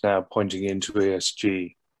 this is now pointing into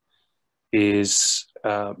ESG, is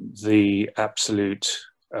the absolute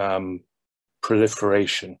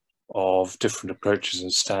proliferation of different approaches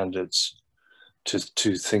and standards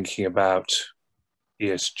to thinking about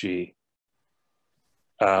ESG.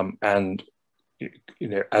 And you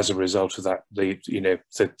know, as a result of that, the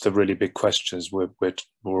really big questions we're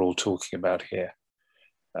all talking about here.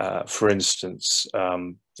 For instance,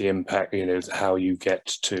 the impact, you know, how you get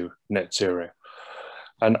to net zero.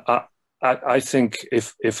 And I think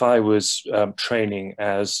if I was training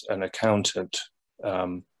as an accountant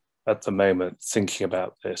at the moment, thinking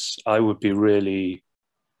about this, I would be really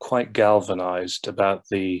quite galvanized about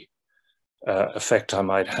the effect I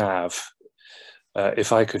might have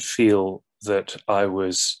if I could feel that I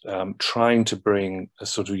was trying to bring a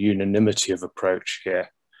sort of unanimity of approach here.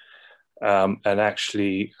 And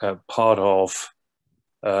actually part of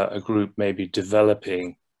a group maybe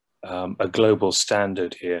developing a global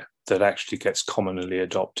standard here that actually gets commonly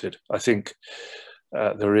adopted. I think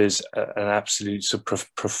there is an absolute sort of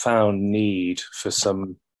profound need for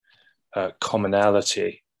some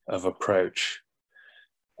commonality of approach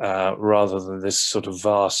rather than this sort of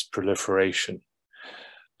vast proliferation.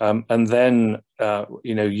 And then,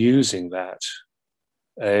 you know, using that,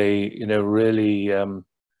 really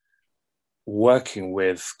working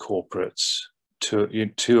with corporates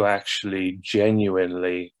to actually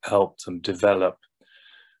genuinely help them develop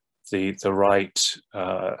the right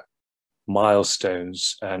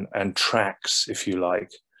milestones and tracks, if you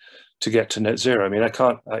like, to get to net zero. I mean,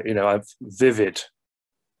 I've vivid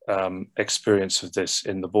experience of this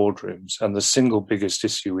in the boardrooms, and the single biggest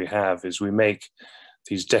issue we have is we make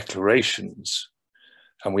these declarations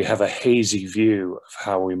and we have a hazy view of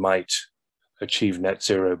how we might achieve net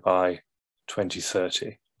zero by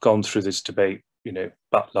 2030. Gone through this debate, you know,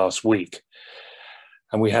 but last week,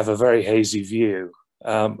 and we have a very hazy view.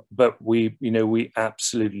 But we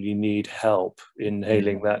absolutely need help in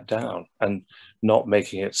nailing that down and not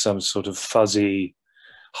making it some sort of fuzzy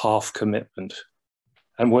half commitment.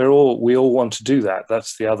 And we all want to do that.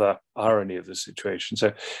 That's the other irony of the situation.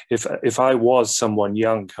 So if I was someone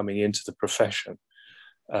young coming into the profession,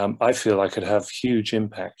 I feel I could have huge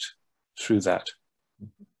impact through that.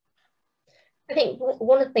 I think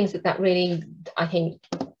one of the things that really, I think,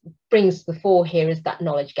 brings to the fore here is that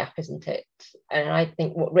knowledge gap, isn't it? And I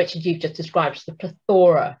think what Richard, you've just described is the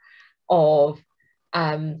plethora of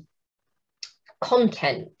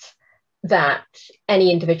content that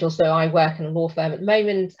any individual, so I work in a law firm at the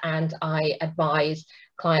moment and I advise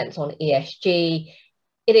clients on ESG.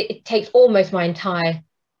 It takes almost my entire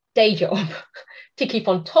day job to keep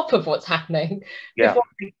on top of what's happening before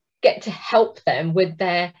I get to help them with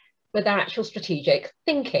their actual strategic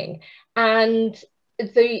thinking. And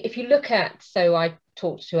if you look at, so I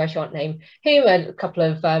talked to, I shan't name whom, a couple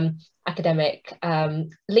of academic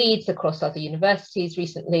leads across other universities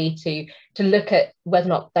recently to look at whether or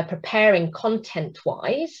not they're preparing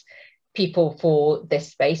content-wise people for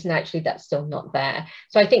this space, and actually that's still not there.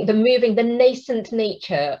 So I think the nascent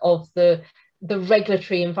nature of the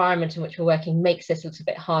regulatory environment in which we're working makes this a little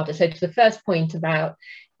bit harder. So to the first point about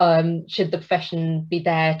should the profession be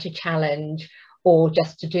there to challenge or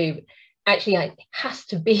just to do, actually it has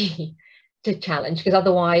to be to challenge, because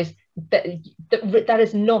otherwise that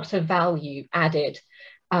is not a value added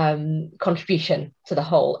contribution to the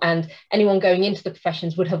whole. And anyone going into the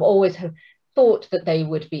professions would have always thought that they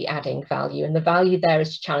would be adding value, and the value there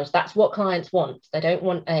is to challenge. That's what clients want. They don't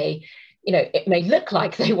want it may look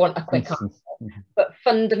like they want a quick answer, but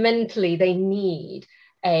fundamentally they need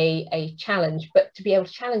a challenge. But to be able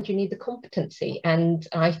to challenge, you need the competency, and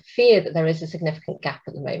I fear that there is a significant gap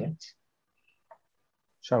at the moment.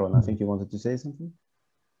 Sharon, I think you wanted to say something.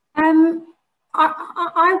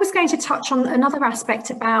 I was going to touch on another aspect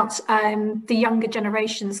about the younger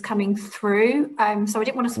generations coming through. So I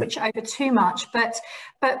didn't want to switch it over too much, but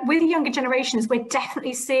with the younger generations, we're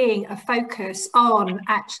definitely seeing a focus on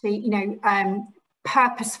actually,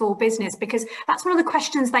 purposeful business, because that's one of the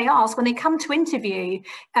questions they ask when they come to interview.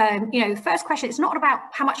 The first question, it's not about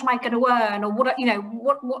how much am I going to earn, or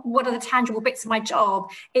what are the tangible bits of my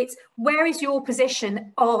job. It's where is your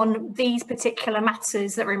position on these particular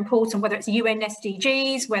matters that are important, whether it's UN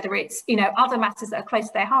SDGs, whether it's other matters that are close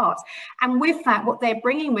to their hearts. And with that, what they're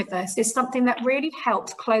bringing with us is something that really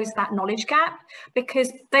helps close that knowledge gap,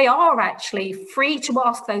 because they are actually free to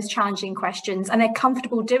ask those challenging questions and they're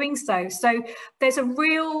comfortable doing so. So there's a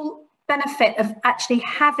real benefit of actually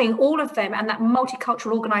having all of them and that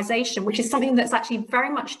multicultural organisation, which is something that's actually very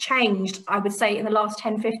much changed, I would say, in the last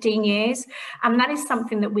 10, 15 years. And that is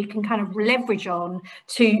something that we can kind of leverage on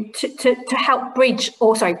to help bridge,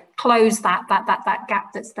 close that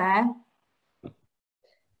gap that's there.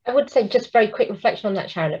 I would say, just very quick reflection on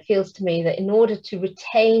that, Sharon, it feels to me that in order to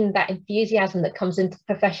retain that enthusiasm that comes into the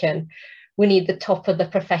profession, we need the top of the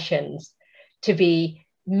professions to be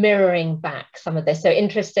mirroring back some of this. So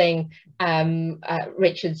interesting,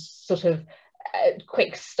 Richard's sort of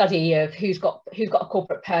quick study of who's got a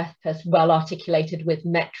corporate purpose well articulated with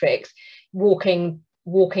metrics, walking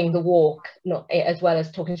the walk, not as well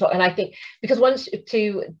as talking talk. And I think, because once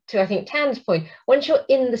to I think Tan's point, once you're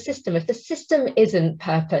in the system, if the system isn't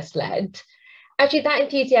purpose-led, actually that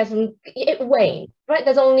enthusiasm, it wanes, right?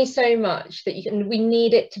 There's only so much that we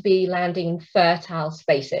need it to be landing in fertile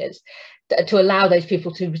spaces to allow those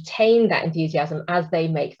people to retain that enthusiasm as they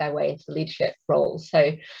make their way into the leadership roles.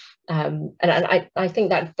 So, and I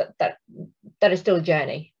think that is still a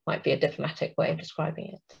journey, might be a diplomatic way of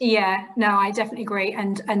describing it. Yeah, no, I definitely agree.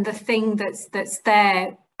 And the thing that's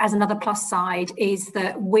there as another plus side is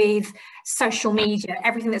that with social media,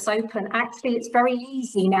 everything that's open, actually it's very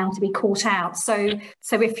easy now to be caught out. So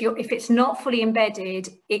if it's not fully embedded,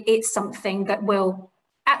 it's something that will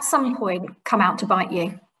at some point come out to bite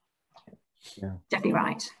you. Yeah, definitely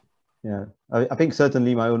right. Yeah, I think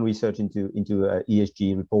certainly my own research into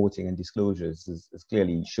ESG reporting and disclosures has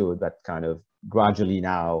clearly showed that kind of gradually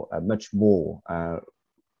now much more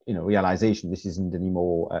realization this isn't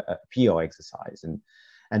anymore a PR exercise,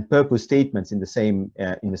 and purpose statements in the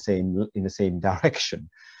same direction.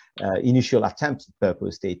 Initial attempts at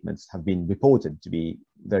purpose statements have been reported to be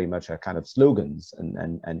very much a kind of slogans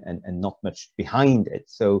and not much behind it.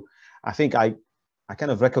 So I think I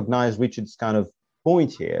kind of recognize Richard's kind of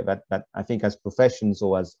point here, that I think as professions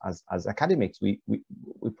or as academics, we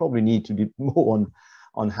probably need to do more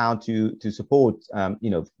on how to support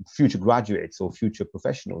future graduates or future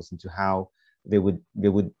professionals into how they would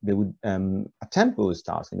attempt those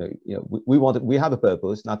tasks. We have a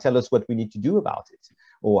purpose, now tell us what we need to do about it,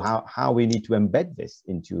 or how we need to embed this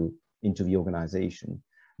into the organization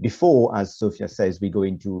before, as Sophia says, we go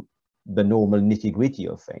into the normal nitty-gritty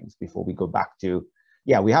of things, before we go back to,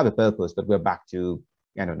 yeah, we have a purpose, but we're back to,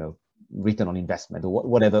 I don't know, return on investment or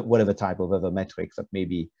whatever type of other metrics that may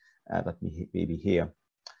be here.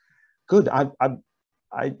 Good.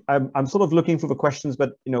 I'm sort of looking for the questions,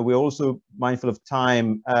 but we're also mindful of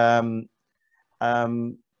time. There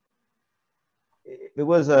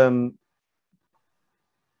was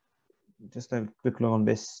just a quick look on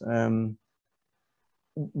this.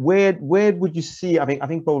 Where would you see? I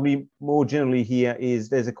think probably more generally here is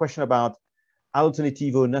there's a question about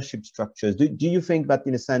alternative ownership structures. Do you think that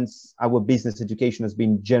in a sense our business education has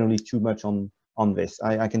been generally too much on on this?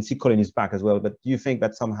 I can see Colin is back as well, but do you think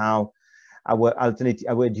that somehow our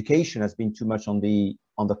education has been too much on the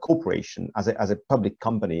corporation as a public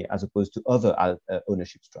company as opposed to other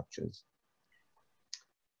ownership structures?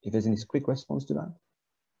 If there's any quick response to that.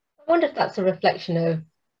 I wonder if that's a reflection of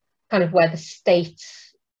kind of where the state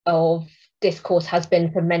of discourse has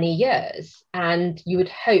been for many years, and you would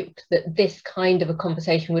hope that this kind of a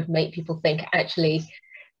conversation would make people think actually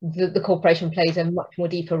the corporation plays a much more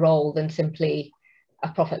deeper role than simply a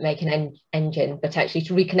profit-making engine, but actually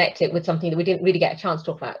to reconnect it with something that we didn't really get a chance to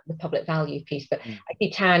talk about, the public value piece. But I see,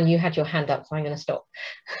 Tan, you had your hand up, so I'm going to stop.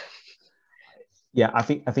 Yeah, I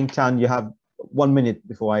think Tan, you have 1 minute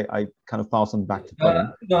before I kind of pass on back to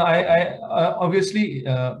Colin. No, I obviously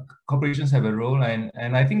corporations have a role,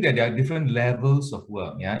 and I think that there are different levels of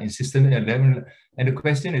work, in system level, and the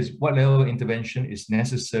question is what level of intervention is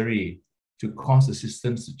necessary to cause the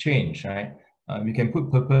systems to change, right? We can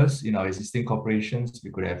put purpose in our existing corporations.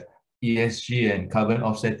 We could have ESG and carbon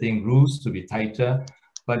offsetting rules to be tighter,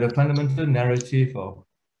 but the fundamental narrative of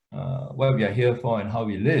what we are here for and how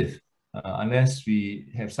we live, unless we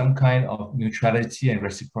have some kind of neutrality and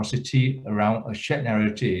reciprocity around a shared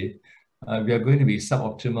narrative, we are going to be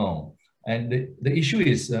suboptimal. And the issue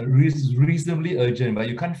is reasonably urgent, but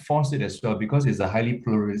you can't force it as well because it's a highly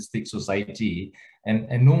pluralistic society, and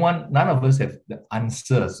none of us have the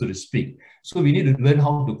answer, so to speak. So we need to learn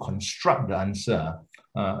how to construct the answer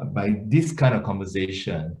by this kind of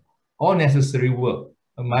conversation or necessary work.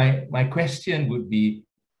 My question would be,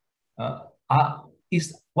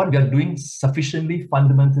 is what we are doing sufficiently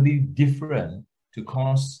fundamentally different to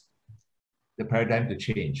cause the paradigm to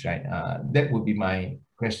change, right? That would be my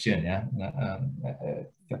question.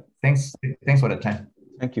 Thanks for the time.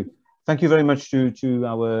 Thank you. Thank you very much to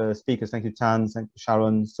our speakers. Thank you, Tan. Thank you,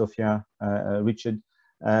 Sharon, Sophia, Richard,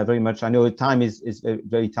 very much. I know time is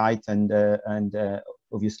very tight, and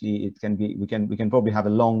obviously it can be. We can probably have a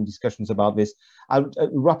long discussions about this.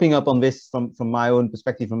 Wrapping up on this from my own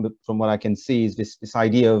perspective, from what I can see, is this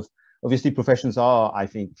idea of obviously professions are, I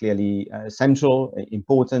think, clearly central,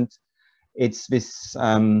 important. It's this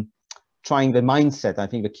trying the mindset. I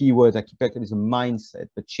think the key word I keep back is a mindset,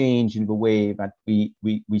 the change in the way that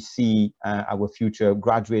we see our future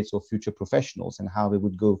graduates or future professionals, and how they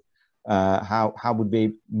would go, how would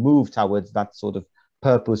they move towards that sort of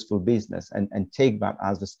purposeful business and take that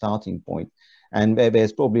as the starting point. And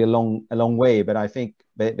there's probably a long way, but I think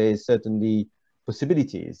there's certainly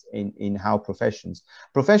possibilities in how professions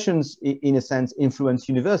in a sense influence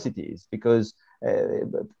universities, because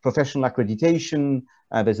professional accreditation,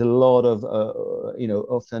 there's a lot of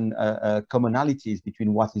often commonalities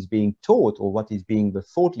between what is being taught or what is being the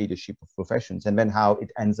thought leadership of professions, and then how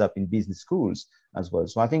it ends up in business schools as well.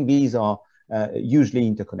 So I think these are hugely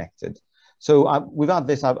interconnected. So without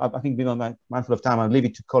this, I think, being mindful of time, I'll leave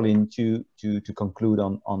it to Colin to conclude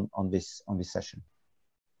on this session.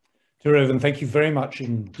 Teerooven, thank you very much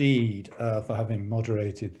indeed for having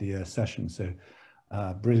moderated the session so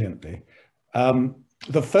brilliantly.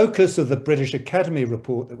 The focus of the British Academy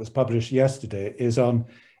report that was published yesterday is on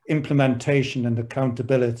implementation and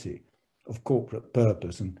accountability of corporate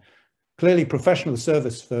purpose. And clearly professional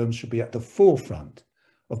service firms should be at the forefront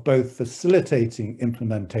of both facilitating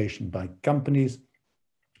implementation by companies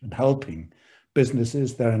and helping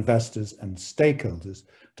businesses, their investors and stakeholders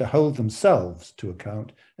to hold themselves to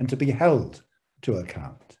account and to be held to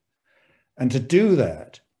account. And to do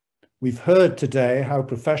that, we've heard today how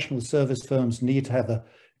professional service firms need to have a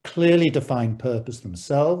clearly defined purpose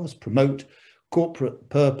themselves, promote corporate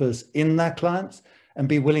purpose in their clients, and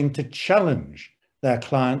be willing to challenge their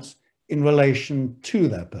clients in relation to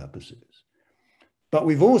their purposes. But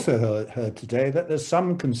we've also heard today that there's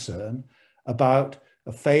some concern about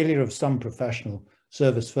a failure of some professional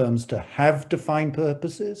service firms to have defined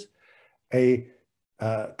purposes, a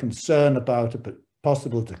concern about a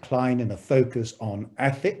possible decline in a focus on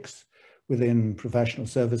ethics within professional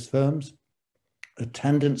service firms, a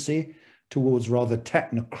tendency towards rather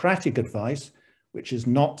technocratic advice, which is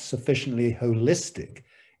not sufficiently holistic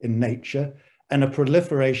in nature, and a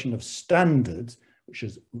proliferation of standards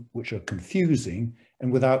which are confusing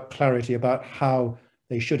and without clarity about how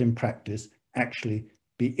they should in practice actually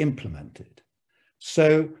be implemented.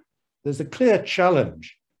 So there's a clear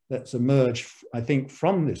challenge that's emerged, I think,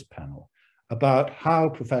 from this panel about how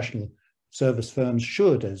professional service firms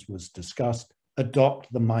should, as was discussed,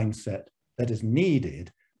 adopt the mindset that is needed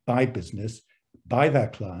by business, by their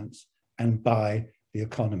clients, and by the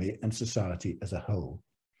economy and society as a whole.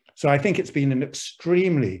 So I think it's been an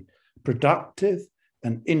extremely productive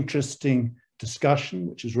and interesting discussion,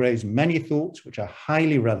 which has raised many thoughts which are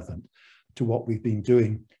highly relevant to what we've been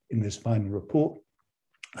doing in this final report.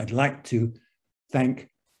 I'd like to thank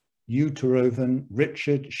you, Teerooven,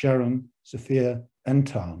 Richard, Sharon, Sophia, and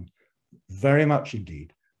Tan very much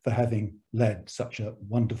indeed for having led such a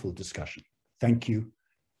wonderful discussion. Thank you.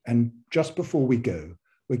 And just before we go,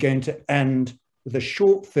 we're going to end with a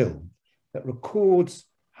short film that records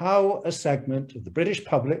how a segment of the British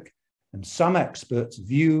public and some experts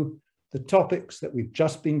view the topics that we've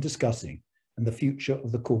just been discussing and the future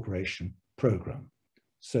of the corporation programme.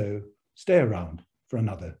 So stay around for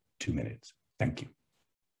another 2 minutes. Thank you.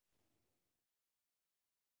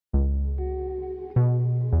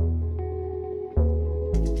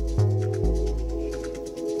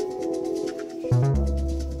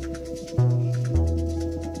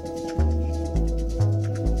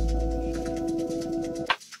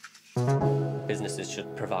 Businesses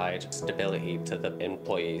should provide stability to the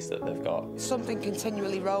employees that they've got. Something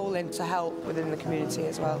continually rolling to help within the community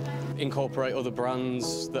as well. Incorporate other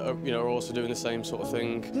brands that are also doing the same sort of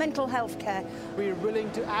thing. Mental health care. We're willing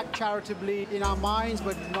to act charitably in our minds,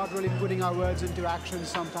 but not really putting our words into action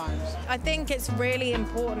sometimes. I think it's really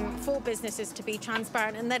important for businesses to be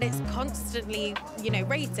transparent and that it's constantly,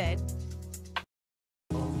 rated.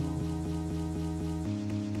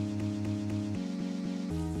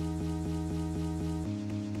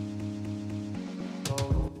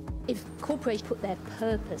 If corporations put their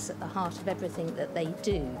purpose at the heart of everything that they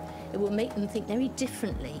do, it will make them think very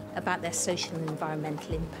differently about their social and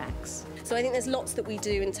environmental impacts. So I think there's lots that we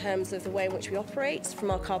do in terms of the way in which we operate. From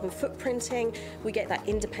our carbon footprinting, we get that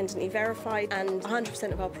independently verified, and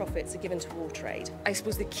 100% of our profits are given to Water Aid. I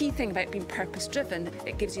suppose the key thing about being purpose-driven,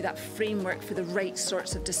 it gives you that framework for the right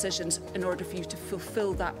sorts of decisions in order for you to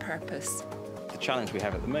fulfil that purpose. The challenge we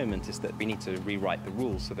have at the moment is that we need to rewrite the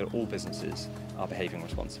rules so that all businesses are behaving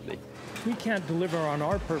responsibly. We can't deliver on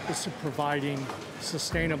our purpose of providing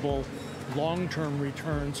sustainable long-term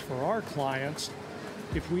returns for our clients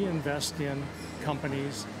if we invest in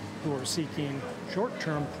companies who are seeking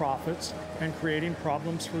short-term profits and creating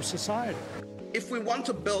problems for society. If we want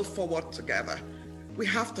to build forward together, we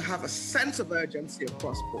have to have a sense of urgency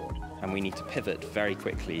across board. And we need to pivot very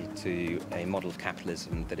quickly to a model of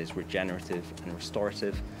capitalism that is regenerative and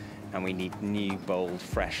restorative, and we need new, bold,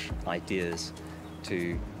 fresh ideas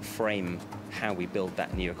to frame how we build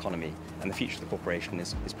that new economy. And the future of the corporation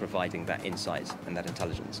is providing that insight and that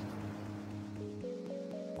intelligence.